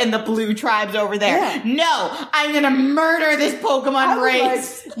tribe and the blue tribe's over there. Yeah. No, I'm going to murder this Pokemon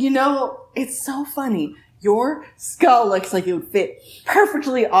race. Like, you know, it's so funny. Your skull looks like it would fit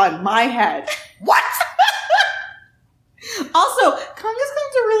perfectly on my head. What? Also,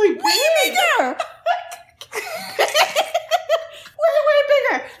 Kangaskhan's are really big. Way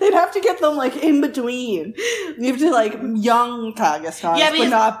bigger. They'd have to get them like in between. You have to like young Kangaskhan, but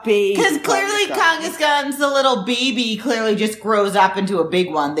not baby. Because clearly Kangaskhan's the little baby clearly just grows up into a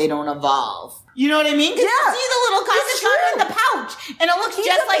big one. They don't evolve. You know what I mean? Because you see the little Kangaskhan in the pouch, and it looks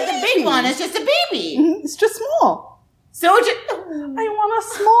just like the big one. It's just a baby. It's just small. So I want a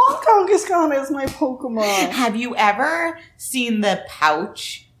small Kangaskhan as my Pokemon. Have you ever seen the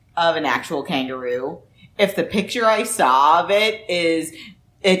pouch of an actual kangaroo? If the picture I saw of it is,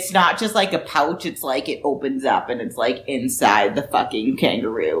 it's not just like a pouch, it's like it opens up and it's like inside the fucking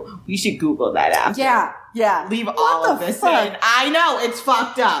kangaroo. We should Google that after. Yeah. Leave all of this in. I know, it's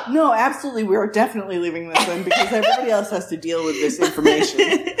fucked up. No, absolutely. We're definitely leaving this in because everybody else has to deal with this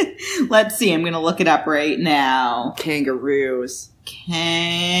information. Let's see, I'm going to look it up right now. Kangaroos.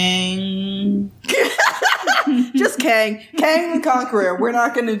 Just Kang the Conqueror. We're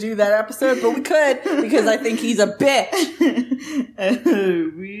not going to do that episode, but we could because I think he's a bitch.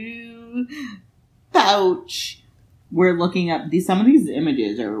 Pouch. We're looking up some of these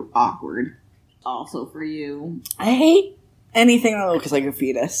images are awkward. Also for you. I hate anything that looks like a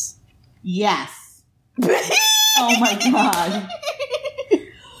fetus. Yes. Oh my god.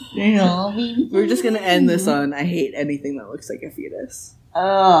 We're just going to end this on I hate anything that looks like a fetus.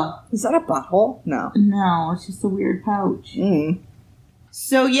 Is that a butthole? No. No, it's just a weird pouch.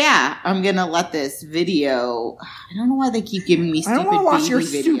 So yeah, I'm gonna let this video. I don't know why they keep giving me stupid baby videos. I don't want to watch your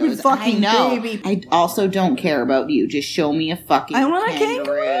stupid fucking baby. I also don't care about you. Just show me a fucking I want kangaroo. a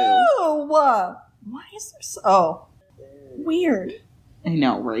kangaroo. Why is there so weird? I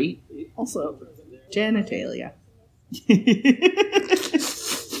know, right? Also, genitalia.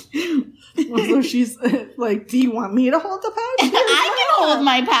 Also, she's like, do you want me to hold the pouch? I can hold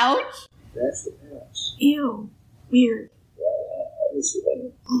my pouch. That's the pouch. Ew. Weird. That's why I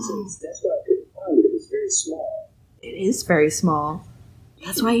couldn't find it. It was very small. It is very small.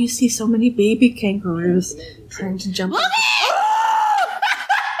 That's why you see so many baby kangaroos trying to jump. Look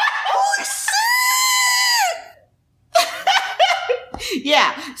Holy shit!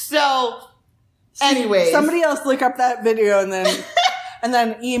 Yeah, so, anyways. Somebody else look up that video and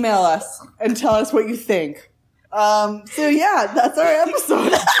then email us and tell us what you think. So yeah, that's our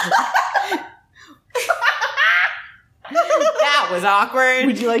episode. That was awkward.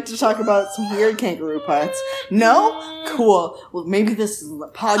 Would you like to talk about some weird kangaroo parts? No? Cool. Well, maybe this is a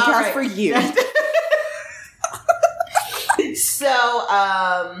podcast for you. So,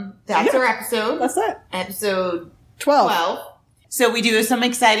 that's our episode. That's it. Episode 12. So we do have some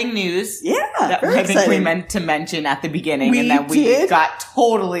exciting news. Yeah, that very I think we meant to mention at the beginning, and then we got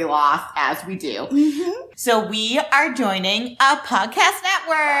totally lost, as we do. Mm-hmm. So we are joining a podcast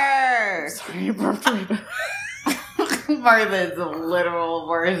network. Sorry, abruptly. Martha is the literal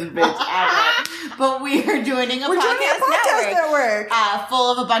worst bitch ever. But we are joining a podcast network.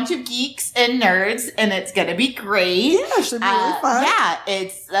 Full of a bunch of geeks and nerds, and it's going to be great. Yeah, it should be really fun. Yeah,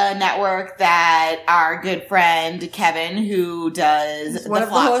 it's a network that our good friend Kevin, who does the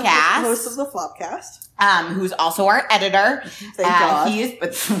Flopcast. Host of the Flopcast. Who's also our editor. Thank God. He is,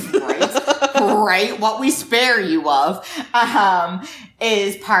 right, what we spare you of,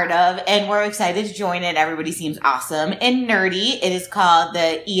 is part of, and we're excited to join it. Everybody seems awesome and nerdy. It is called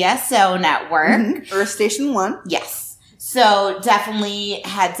the ESO Network. Mm-hmm. Earth Station 1. Yes. So definitely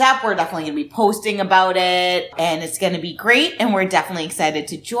heads up. We're definitely going to be posting about it, and it's going to be great, and we're definitely excited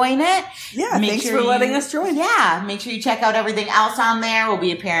to join it. Yeah, thanks for letting us join. Yeah, make sure you check out everything else on there. We'll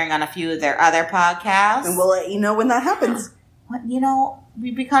be appearing on a few of their other podcasts. And we'll let you know when that happens. What, we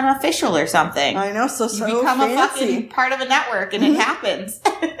become official or something. I know, so you become fancy. A fucking part of a network, and it happens.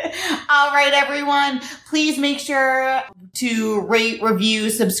 All right, everyone, please make sure to rate, review,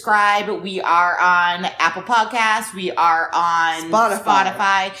 subscribe. We are on Apple Podcasts. We are on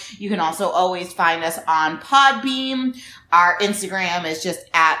Spotify. You can also always find us on Podbeam. Our Instagram is just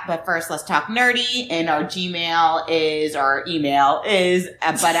but first let's talk nerdy, and our email is,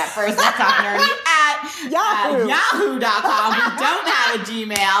 but at first let's talk nerdy at Yahoo. Yahoo.com. We don't have a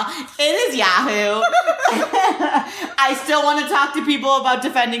Gmail. It is Yahoo. I still want to talk to people about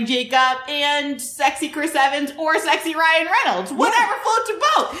defending Jacob and sexy Chris Evans or sexy Ryan Reynolds. Whatever floats your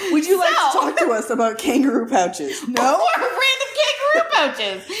boat. Would you like to talk to us about kangaroo pouches? No? Or random kangaroo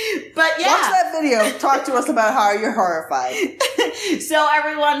pouches. But yeah. Watch that video. Talk to us about how you're horrified. So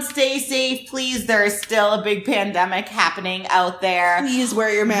everyone stay safe, please. There is still a big pandemic happening out there. Please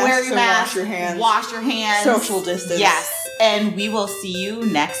wear your mask and wash your hands. Wash your hands. Social distance. Yes. And we will see you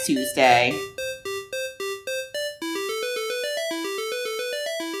next Tuesday.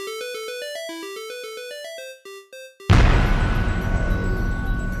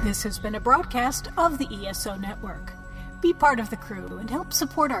 This has been a broadcast of the ESO Network. Be part of the crew and help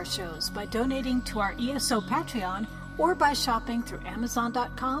support our shows by donating to our ESO Patreon or by shopping through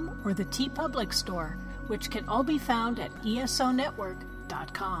Amazon.com or the TeePublic store, which can all be found at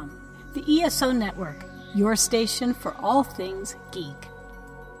ESONetwork.com. The ESO Network, your station for all things geek.